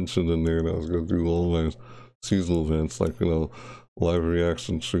 Like I mentioned in there that I was going to do all my seasonal events, like, you know, live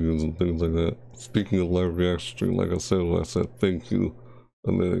reaction streams and things like that. Speaking of live reaction stream, like I said when I said thank you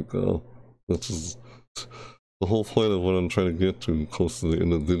a minute ago, this is the whole point of what I'm trying to get to close to the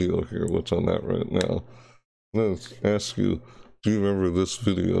end of the video here, which I'm at right now. Let's ask you, do you remember this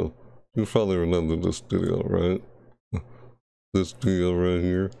video? You probably remember this video, right? This video right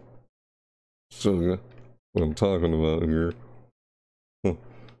here. So yeah, what I'm talking about here.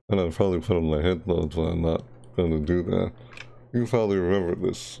 And I'd probably put on my headphones, but I'm not going to do that. You probably remember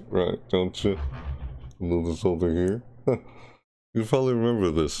this, right, don't you? Move this over here. You probably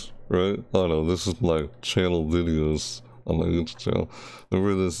remember this, right? Oh no, this is my channel videos on my YouTube channel.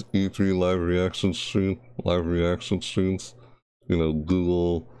 Remember this E3 live reaction streams? You know,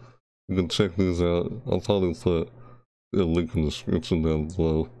 Google. You can check these out. I'll probably put a link in the description down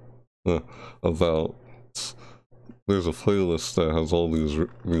below about. There's a playlist that has all these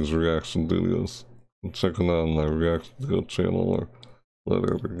reaction videos. Check them out on my reaction video channel or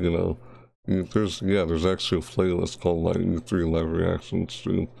whatever, you know. There's actually a playlist called like E3 live reaction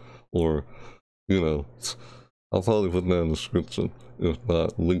stream, or, you know, I'll probably put that in the description, if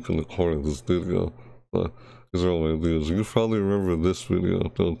not, link in the corner of this video. But these are all my videos. You probably remember this video,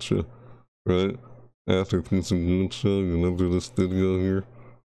 don't you? Right? After Pizza Moon Show, you remember this video here?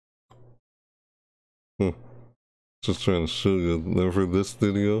 Just trying to show you. Remember this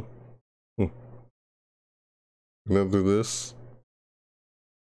video? Remember this?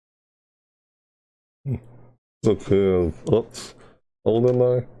 It's okay. Oops. How old am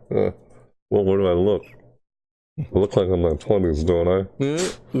I? Well, where do I look? I look like I'm in my 20s, don't I?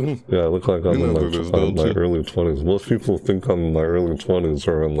 Yeah, I look like I'm in my early 20s. Most people think I'm in my early 20s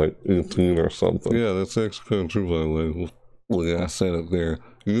or I'm like 18 or something. Yeah, that's actually kind of true, by the way. Well, yeah, I said it there.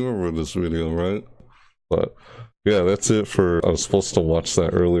 You remember this video, right? But yeah, that's it for. I was supposed to watch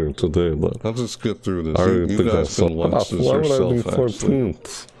that earlier today, but I'll just get through this. You guys can watch this yourself. Actually,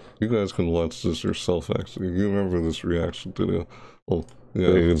 you guys can watch this yourself. Actually, you remember this reaction video? Oh,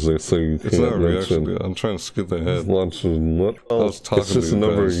 yeah. Things they say you It's not can't a reaction. mention. I'm trying to skip ahead. Launching what? I was talking It's just to a you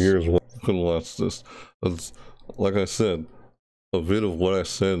number of guys. years. You couldn't watch this. It's, like I said, a bit of what I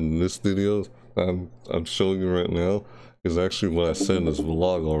said in this video I'm showing you right now is actually what I said in this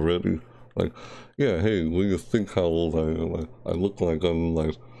vlog already. Like, yeah, hey, when you think how old I am, like, I look like I'm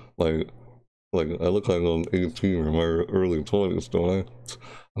like I look like I'm 18 or in my early 20s, don't I?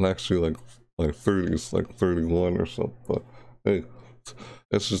 I'm actually like 30s, like 31 or something. But hey,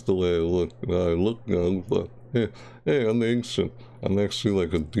 that's just the way I look. You know, I look young, but hey, I'm ancient. I'm actually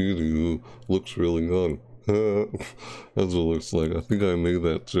like a deity who looks really young. That's what it looks like. I think I made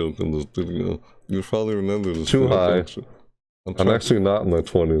that joke in this video. You probably remember this. Too high. I'm actually not in my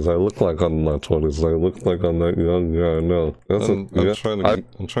 20s. I look like I'm in my 20s. I look like I'm that young. Yeah, I know.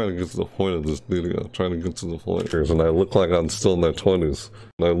 I'm trying to get to the point of this video. I'm trying to get to the point. And I look like I'm still in my 20s.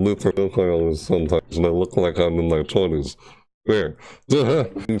 And I look like this sometimes. And I look like I'm in my 20s. There.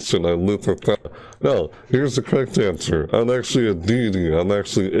 Ancient, I live for No, here's the correct answer. I'm actually a deity. I'm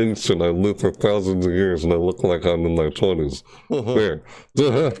actually ancient. I live for thousands of years and I look like I'm in my 20s. There.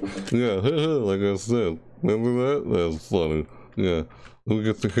 Yeah, like I said. Remember that? That's funny. Yeah.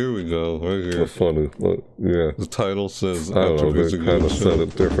 Here we go, right here. That's funny, but yeah. The title says, I don't know, they kind of said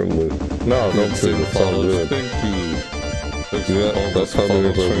it differently. No, don't say it's all good. Thank you. Yeah, that's how many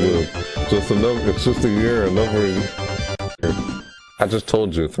years I've lived. It's just a year, a number. I just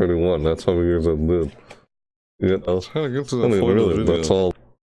told you, 31. That's how many years I've lived. Yeah, I was trying to get to that point really, of the video. that's all.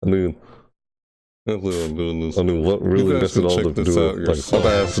 I'm doing this. What really has it all to do with, like, all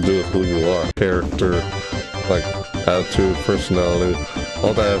that has to do with who you are, character, like, attitude, personality,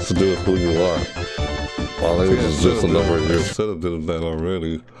 all that has to do with who you are. Well, it was just a number of years. I said a bit of that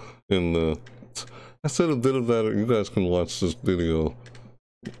already. I said a bit of that. You guys can watch this video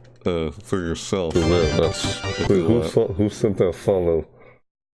for yourself. Who sent that follow?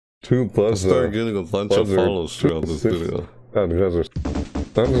 I started getting a bunch of follows throughout this video. God, you guys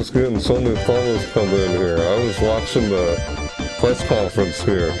I'm just getting so many follows coming in here. I was watching the press conference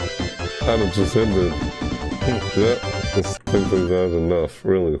here. Kind of just ended. Yeah, I think you guys enough.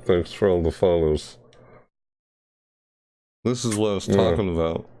 Really, thanks for all the follows. This is what I was talking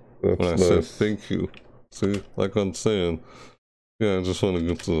about when I said thank you. See, like I'm saying. Yeah, I just want to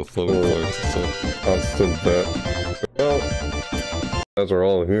get to the funny points. Constant bet. Well, you guys are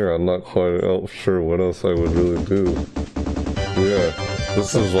all here. I'm not quite sure what else I would really do. Yeah,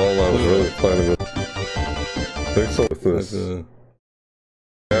 this is all I was really planning with. Thanks with this.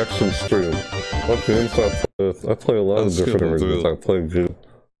 Action stream. What games do I play? I play a lot of different games. I play good.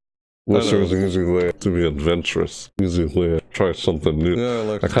 Wish there was an easy way to be adventurous. Easy way to try something new.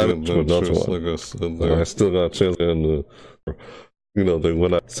 Yeah, I kind of adventurous, like I said there. I still got a chance and you know,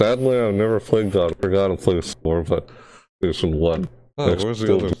 sadly I've never played God. I forgot to play more, but PlayStation 1. Oh, where's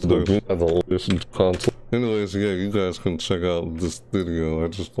the other stuff? The old PlayStation console. Anyways, yeah, you guys can check out this video. I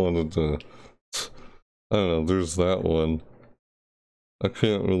just wanted to, I don't know, there's that one. I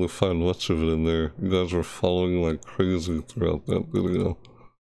can't really find much of it in there. You guys were following like crazy throughout that video.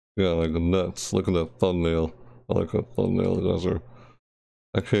 Yeah, like nuts. Look at that thumbnail. I like that thumbnail. You guys are,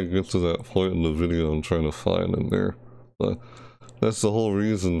 I can't get to that point in the video I'm trying to find in there. But that's the whole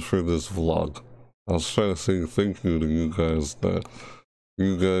reason for this vlog. I was trying to say thank you to you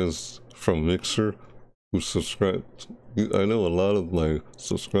guys from Mixer who subscribed. I know a lot of my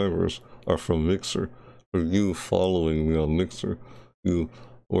subscribers are from Mixer. For you following me on Mixer, you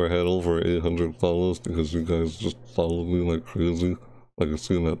had over 800 follows because you guys just followed me like crazy, like I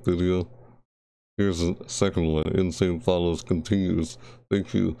see in that video. Here's a second one. Insane follows continues.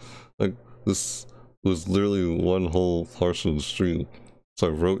 Thank you. Like, this was literally one whole part of the stream. So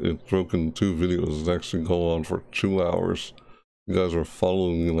I wrote it, broke in 2 videos. It actually go on for 2 hours. You guys are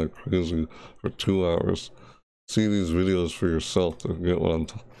following me like crazy for 2 hours. See these videos for yourself to get what I'm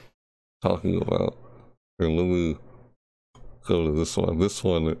talking about. Here, let me go to this one. This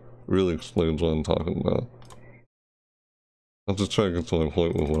one, it really explains what I'm talking about. I'm just trying to get to my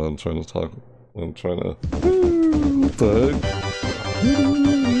point with what I'm trying to talk. I'm trying to. What the heck?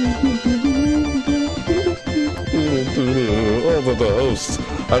 Oh, but the host.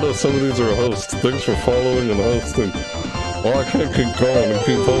 I know some of these are hosts. Thanks for following and hosting. Oh, I can't keep going and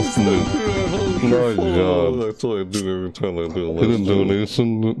keep hosting it. My God. That's what I do every time I do a hidden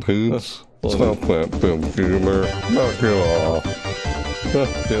donation page. Stop that, damn gamer. Knock it off.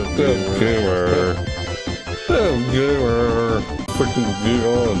 Damn gamer. Damn gamer. Freaking get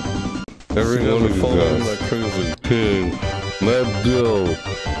on. Everyone is following like crazy. King, Mad Dill,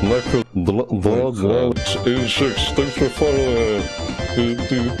 Micro Vlog Launch 86. Thanks for following.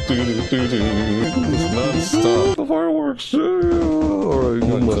 not stop. The fireworks. Alright,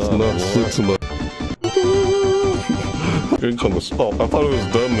 you must not sit to the. Here comes. Oh, I thought it was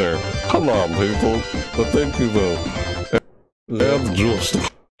done there. Come on, people. But thank you though. And just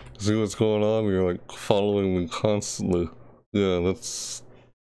see what's going on. You're like following me constantly. Yeah, that's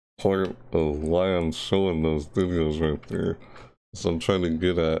part of why I'm showing those videos right there. So I'm trying to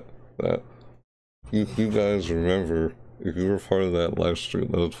get at that. If you guys remember, if you were part of that live stream,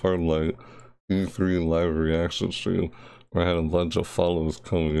 that was part of my E3 live reaction stream, where I had a bunch of follows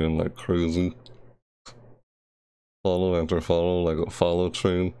coming in like crazy. Follow after follow, like a follow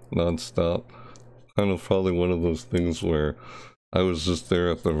train, non-stop. Kind of probably one of those things where I was just there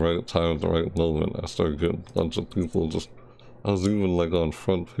at the right time, at the right moment. I started getting a bunch of people just, I was even like on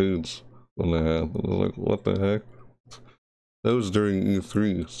front page when that happened. I was like, what the heck? That was during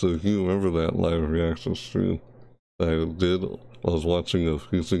E3, so if you remember that live reaction stream that I did, I was watching a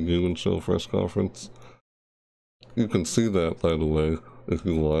PC Gaming Show press conference. You can see that, by the way, if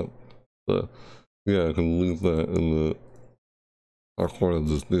you want. But yeah, I can leave that in the top corner of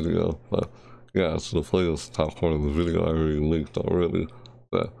this video. But yeah, so the playlist top corner of the video I already linked already.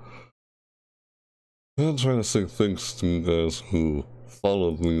 But I'm trying to say thanks to you guys who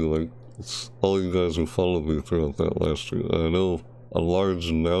followed me, like all you guys who followed me throughout that live stream. I know a large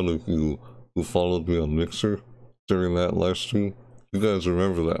amount of you who followed me on Mixer during that live stream. You guys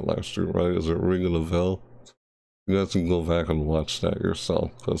remember that live stream, right? Is it ringing a bell? You guys can go back and watch that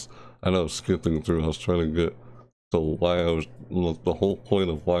yourself, because I know skipping through, I was trying to get to why I was, the whole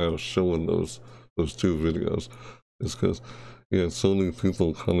point of why I was showing those two videos is because yeah, so many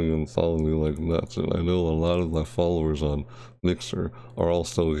people coming and following me like nuts, and I know a lot of my followers on Mixer are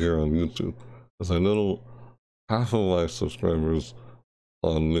also here on YouTube, because I know half of my subscribers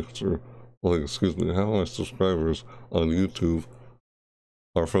on Mixer, like excuse me, half of my subscribers on YouTube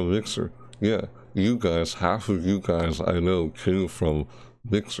are from Mixer. Yeah, you guys, half of you guys I know came from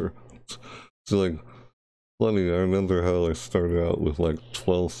Mixer. So like, funny, I remember how I started out with like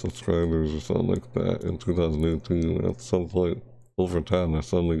 12 subscribers or something like that in 2018. At some point over time, I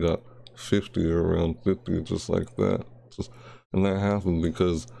suddenly got 50 or around 50, just like that. And that happened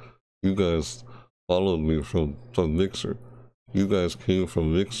because you guys followed me from Mixer. You guys came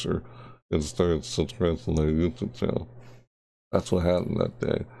from Mixer and started subscribing to my YouTube channel. That's what happened that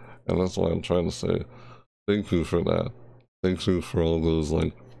day. And that's why I'm trying to say thank you for that. Thank you for all those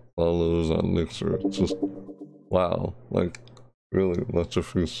like follows on Mixer. It's just wow, like really much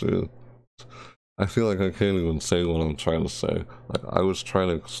appreciated. I feel like I can't even say what I'm trying to say. Like I was trying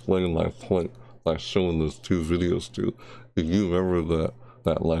to explain my point by showing those two videos to you. If you remember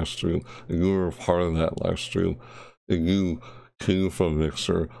that live stream, if you were a part of that live stream, if you came from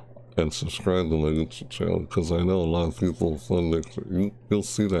Mixer and subscribe to my YouTube channel, because I know a lot of people from Mixer, you'll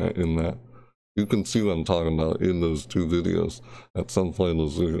see that in that. You can see what I'm talking about in those two videos at some point in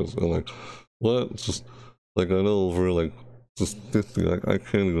those videos. And like, what? Just like I know over like just 50, like I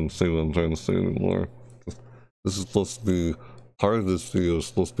can't even say what I'm trying to say anymore. This is supposed to be part of this video is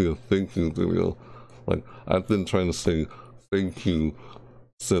supposed to be a thank you video. Like I've been trying to say thank you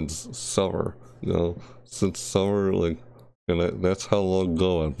since summer, you know, since summer, like, and that's how long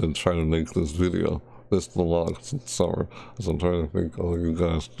ago I've been trying to make this video, this vlog since summer. So I'm trying to thank all you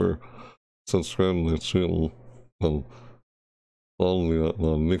guys for subscribing to the channel and follow me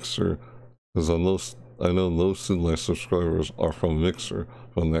on Mixer, because I know most of my subscribers are from Mixer,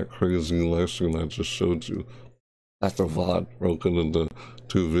 from that crazy live stream I just showed you. That's a VOD broken into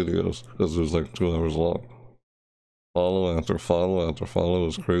 2 videos, because it was like 2 hours long. Follow after follow after follow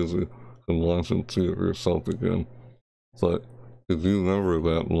is crazy, and watch and see it for yourself again. But if you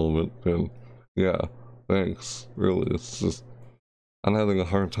remember that moment, then yeah, thanks. Really, it's just, I'm having a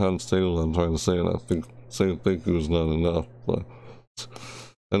hard time saying what I'm trying to say, and I think saying thank you is not enough, but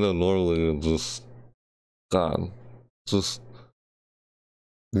I know normally it's just, God, just,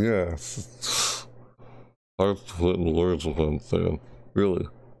 yeah, it's hard to put in words what I'm saying. Really,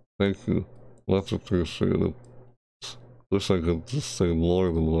 thank you. Much appreciated. Wish I could just say more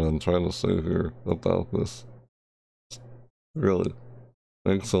than what I'm trying to say here about this. Really,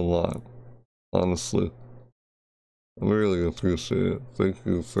 thanks a lot. Honestly, I really appreciate it. Thank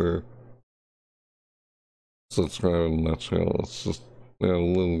you for subscribing to my channel. It's just, yeah,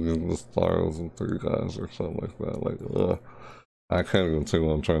 literally the stars and 3 guys or something like that. Like, I can't even say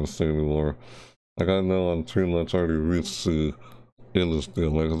what I'm trying to say anymore. Like, I know I'm pretty much already reached the end of this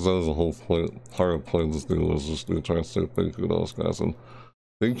deal. Like, that was the whole part of playing this deal, was just trying to say thank you to those guys. And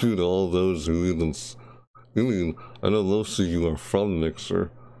thank you to all those who even, I mean, I know most of you are from Mixer,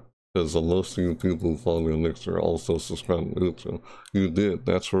 Because most of you people who follow me on Mixer also subscribe to YouTube. You did.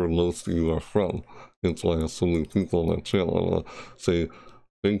 That's where most of you are from. That's why I have so many people on my channel. I want to say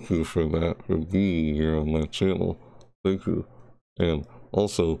thank you for that, for being here on my channel. Thank you. And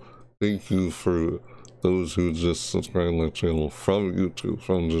also, thank you for those who just subscribe to my channel from YouTube,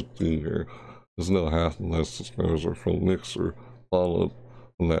 from just being here. There's no half of my subscribers are from Mixer, followed,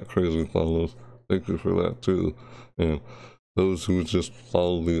 and that crazy follows. Thank you for that too. And those who just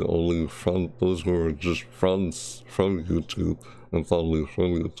follow me only from, those who are just friends from YouTube and follow me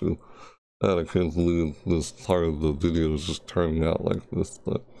from YouTube. And I can't believe this part of the video is just turning out like this,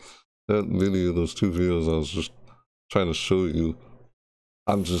 but that video, those two videos I was just trying to show you,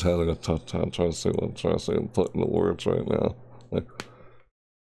 I'm just having a tough time trying to say what I'm trying to say and putting the words right now. Like,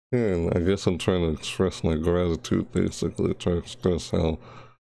 and I guess I'm trying to express my gratitude, basically, trying to express how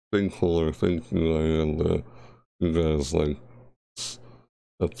thankful or thank you I am that you guys, like,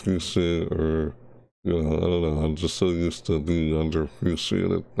 appreciate, or, you know, I don't know, I'm just so used to being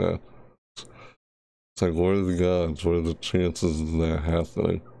underappreciated that it's like, what are the odds, what are the chances of that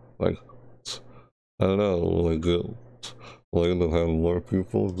happening? Like, I don't know, like, will I end up having more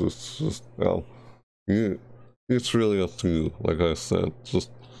people? Just, you know, it's really up to you, like I said, just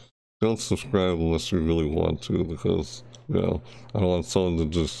don't subscribe unless you really want to, because, you know, I don't want someone to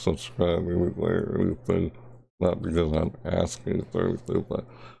just subscribe anyway or anything. Not because I'm asking for anything, but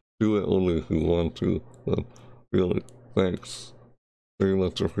do it only if you want to. But really, thanks. Very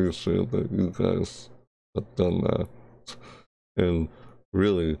much appreciate that you guys have done that. And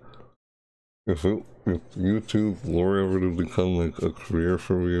really, if YouTube were ever to become like a career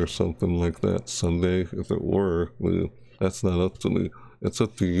for me or something like that someday, if it were, well, that's not up to me. It's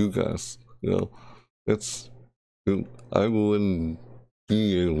up to you guys. You know, I wouldn't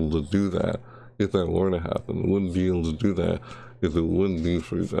be able to do that if that were to happen. I wouldn't be able to do that if it wouldn't be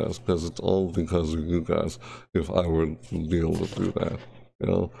for you guys, because it's all because of you guys if I were to be able to do that. You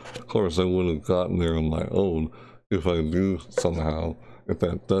know, of course I wouldn't have gotten there on my own if I do somehow, if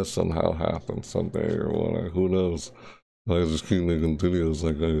that does somehow happen someday or whatever, who knows. I just keep making videos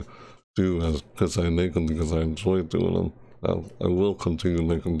like I do because I make them because I enjoy doing them. I will continue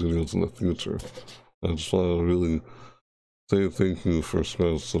making videos in the future. I just want to really say thank you for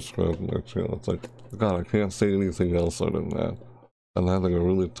subscribing to my channel. It's like, God, I can't say anything else other than that. I'm having a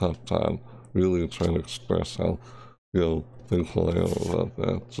really tough time really trying to express how, you know, thankful I am about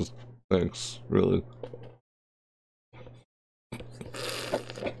that. Just thanks, really.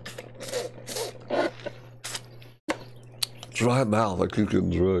 Dry mouth, like you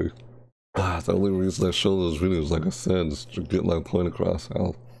can enjoy. The only reason I show those videos, like I said, is to get my point across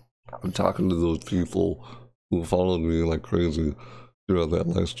how I'm talking to those people who followed me like crazy throughout that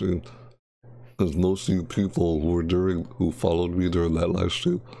live stream. Because most of you people who followed me during that live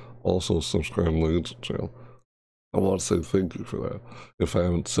stream also subscribe to my YouTube channel. I want to say thank you for that. If I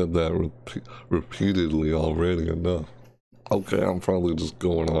haven't said that repeatedly already enough. Okay, I'm probably just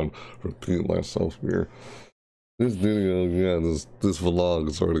going on repeating myself here. This video, yeah, this vlog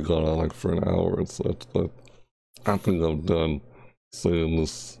has already gone on like for an hour and such, but I think I'm done saying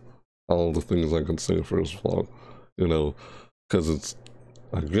all the things I can say for this vlog, you know, because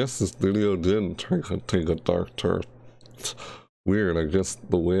I guess this video didn't take a dark turn. It's weird, I guess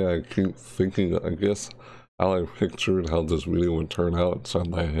the way I keep thinking, I guess how I pictured how this video would turn out inside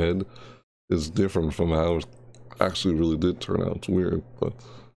my head is different from how it actually really did turn out. It's weird, but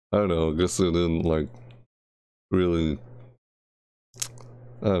I don't know, I guess it didn't like really,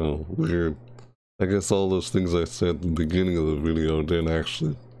 I don't know, weird. I guess all those things I said at the beginning of the video didn't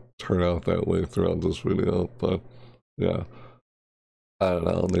actually turn out that way throughout this video, but yeah. I don't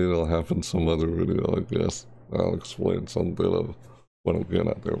know, maybe it'll happen some other video, I guess. I'll explain some bit of what I'm getting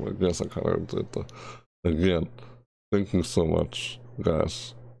at there, but I guess I kind of did. But again, thank you so much,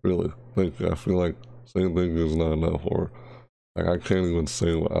 guys. Really, thank you. I feel like saying thank you is not enough, or like I can't even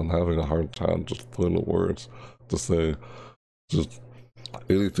say what I'm having a hard time just putting the words to say just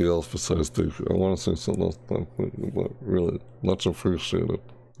anything else besides thank you. I want to say something else, but really, much appreciated,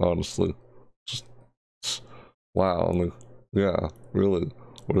 honestly. Just, wow, I mean, yeah, really,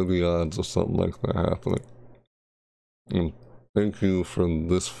 what are the odds of something like that happening? And thank you from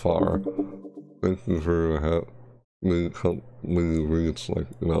this far. Thank you for help me reach, like,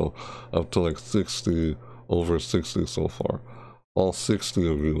 you know, up to like 60, over 60 so far. All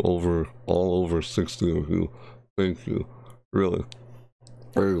 60 of you, all over 60 of you, thank you. Really,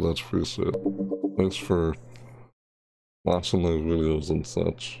 very much appreciate it. Thanks for watching my videos and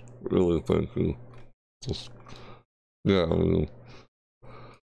such. Really, thank you. Just, yeah, I mean,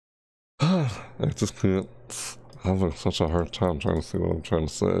 I just can't having such a hard time trying to say what I'm trying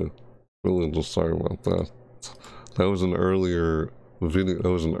to say. Really just sorry about that. That was an earlier video.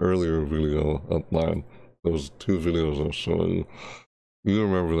 That was an earlier video of mine. There was 2 videos I was showing you. You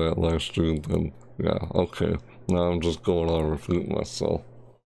remember that live stream? Then yeah, okay. Now I'm just going on repeating myself.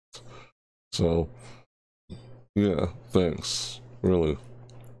 So yeah, thanks. Really,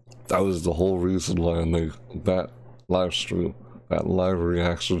 that was the whole reason why I made that live stream, that live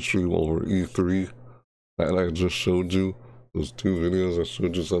reaction stream over E3 that I just showed you. Those 2 videos I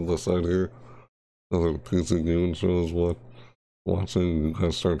showed you side by side here. Other PC gaming shows, watching. You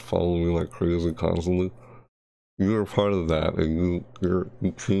guys start following me like crazy constantly. You were part of that, and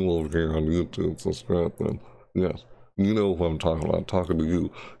you came over here on YouTube, subscribe then. Yes, you know who I'm talking about. I'm talking to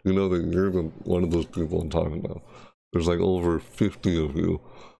you. You know that you're one of those people I'm talking about. There's like over 50 of you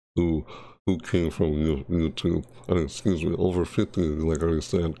who came from YouTube. I mean, excuse me, over 50 of you, like I already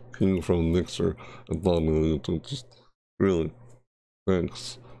said, came from Mixer and found me on YouTube. Just really,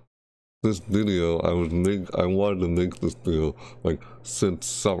 thanks. This video, I wanted to make this video like since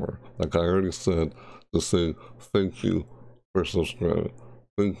summer. Like I already said, to say thank you for subscribing.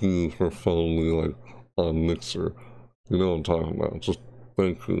 Thank you for following me like on Mixer. You know what I'm talking about. Just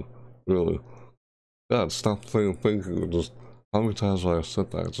thank you. Really. God, stop saying thank you. Just how many times have I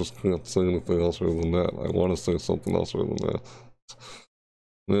said that? I just can't say anything else other than that. I want to say something else other than that.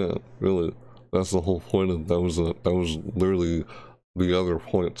 Yeah, really. That's the whole point of that was literally the other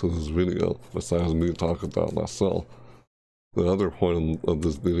point to this video, besides me talking about myself. The other point of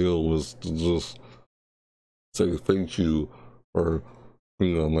this video was to just say thank you for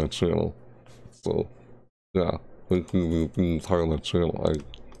being on my channel. So yeah, thank you for being part of my channel.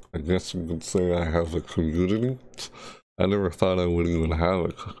 I guess you could say I have a community. I never thought I would even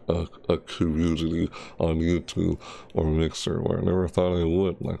have a community on YouTube or Mixer, where I never thought I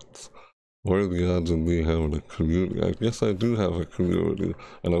would. Like, what are the odds of me having a community? I guess I do have a community,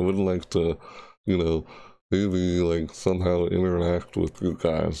 and I would like to, you know, maybe like somehow interact with you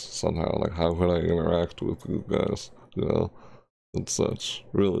guys somehow. Like, how could I interact with you guys, you know, and such.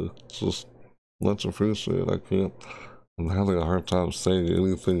 Really, it's just much appreciated. I'm having a hard time saying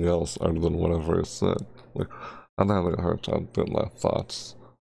anything else other than whatever I said. Like, I'm having a hard time getting my thoughts.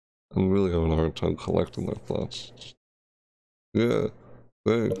 I'm really having a hard time collecting my thoughts. Yeah,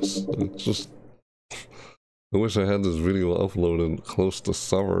 thanks. It's just, I wish I had this video uploaded close to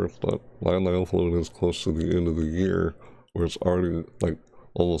summer, but why am I uploading this close to the end of the year, where it's already like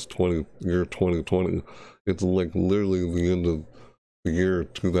almost year 2020. It's like literally the end of the year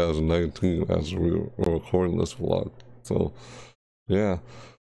 2019 as we're recording this vlog. So yeah,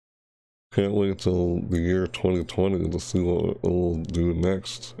 can't wait till the year 2020 to see what it'll do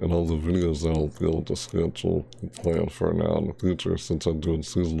next, and all the videos that I'll be able to schedule and plan for now in the future, since I'm doing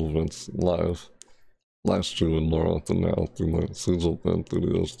seasonal events live streaming more often now through my seasonal event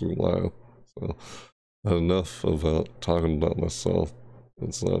videos through live. So enough about talking about myself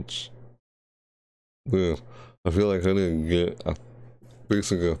and such. Yeah, I feel like I didn't get,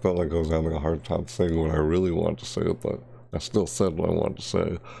 basically I felt like I was having a hard time saying what I really wanted to say, but I still said what I wanted to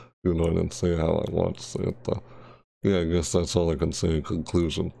say, even though I didn't say how I wanted to say it. But yeah, I guess that's all I can say in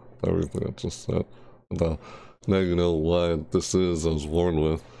conclusion, everything I just said. Now you know why this is I was born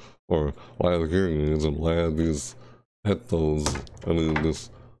with, or why I have hearing aids, and why I have these headphones, I mean this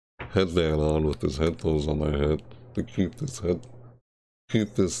headband on with these headphones on my head, to keep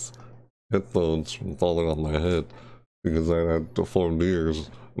this headphones from falling on my head, because I had deformed ears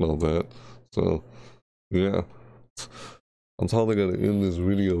and all that. So yeah, I'm probably gonna end this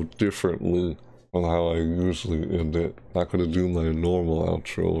video differently on how I usually end it. Not gonna do my normal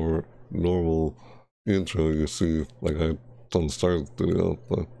outro or normal intro you see like I on the start of the video,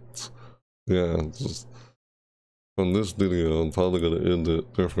 but yeah, just on this video I'm probably gonna end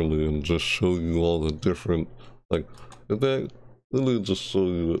it differently and just show you all the different, like, in fact, let me just show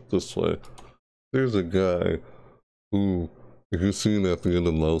you it this way. There's a guy who, if you've seen at the end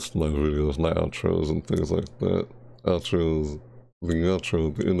of most of my videos, my outros and things like that, the outro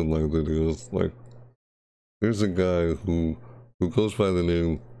at the end of my videos, like, there's a guy who goes by the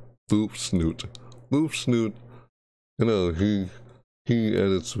name Boop Snoot. Boop Snoot, you know, he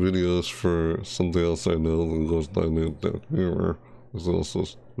edits videos for something else I know who goes by the name Dev Gamer, who's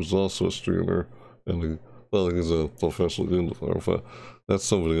also a streamer, and he's a professional game developer, but that's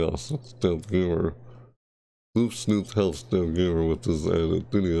somebody else. That's Dev Gamer. Boop Snoot helps Dev Gamer with his edit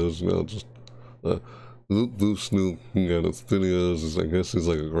videos, you know, just Boop Snoot, he edits videos, I guess he's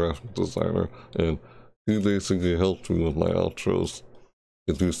like a graphic designer, and he basically helped me with my outros.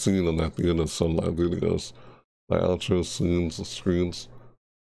 If you've seen them at the end of some of my videos, my outro screens,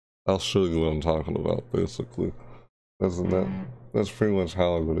 I'll show you what I'm talking about, basically. That's pretty much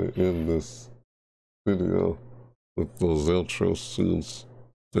how I'm gonna end this video with those outro scenes,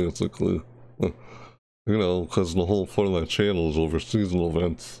 basically. You know, because the whole point of my channel is over seasonal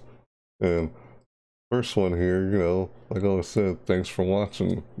events. And first one here, you know, like I said, thanks for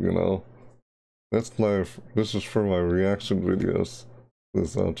watching, you know. This is for my reaction videos,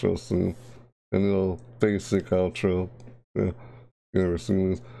 this outro scene. And, you know, basic outro. Yeah, you ever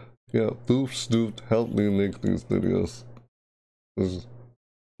seen this? Yeah, Boop Snoop helped me make these videos. This is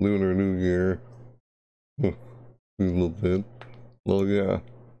Lunar New Year. A little bit. Well, yeah.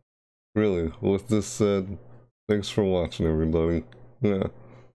 Really, with this said, thanks for watching, everybody. Yeah.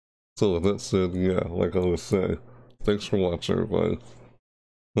 So with that said, yeah, like I always say, thanks for watching, everybody.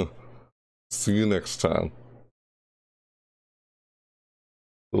 See you next time.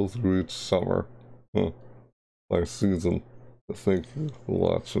 Go through each summer. My season. Thank you for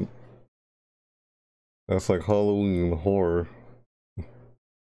watching. That's like Halloween horror.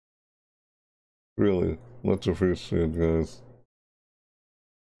 Really, much appreciated, guys.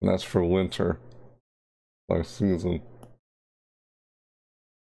 And that's for winter. My season.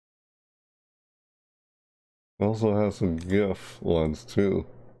 I also have some GIF ones too.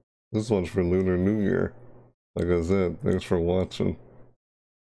 This one's for Lunar New Year. Like I said, thanks for watching.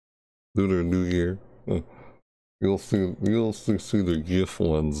 Lunar New Year. You'll see the GIF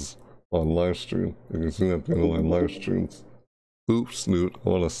ones on live stream. You can see that at the end of my live streams. Boop Snoot, I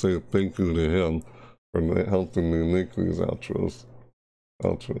want to say thank you to him for helping me make these outro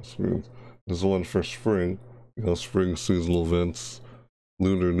screens. This one for spring, you know, spring seasonal events,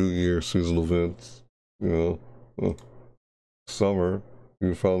 Lunar New Year seasonal events, you know, summer,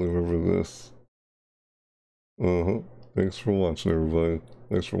 you probably remember this. Thanks for watching, everybody.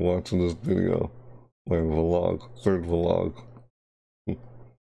 Thanks for watching this video. My vlog, third vlog.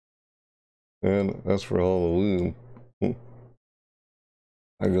 And as for Halloween,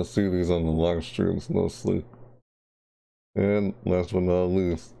 I can see these on the live streams mostly. And last but not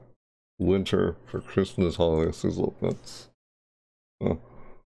least, winter for Christmas holiday seasonal events.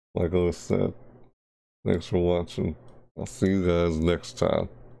 Like I always said, thanks for watching. I'll see you guys next time.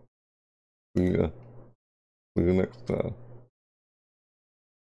 See ya. See you next time.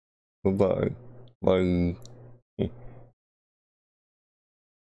 Bye-bye. Bye.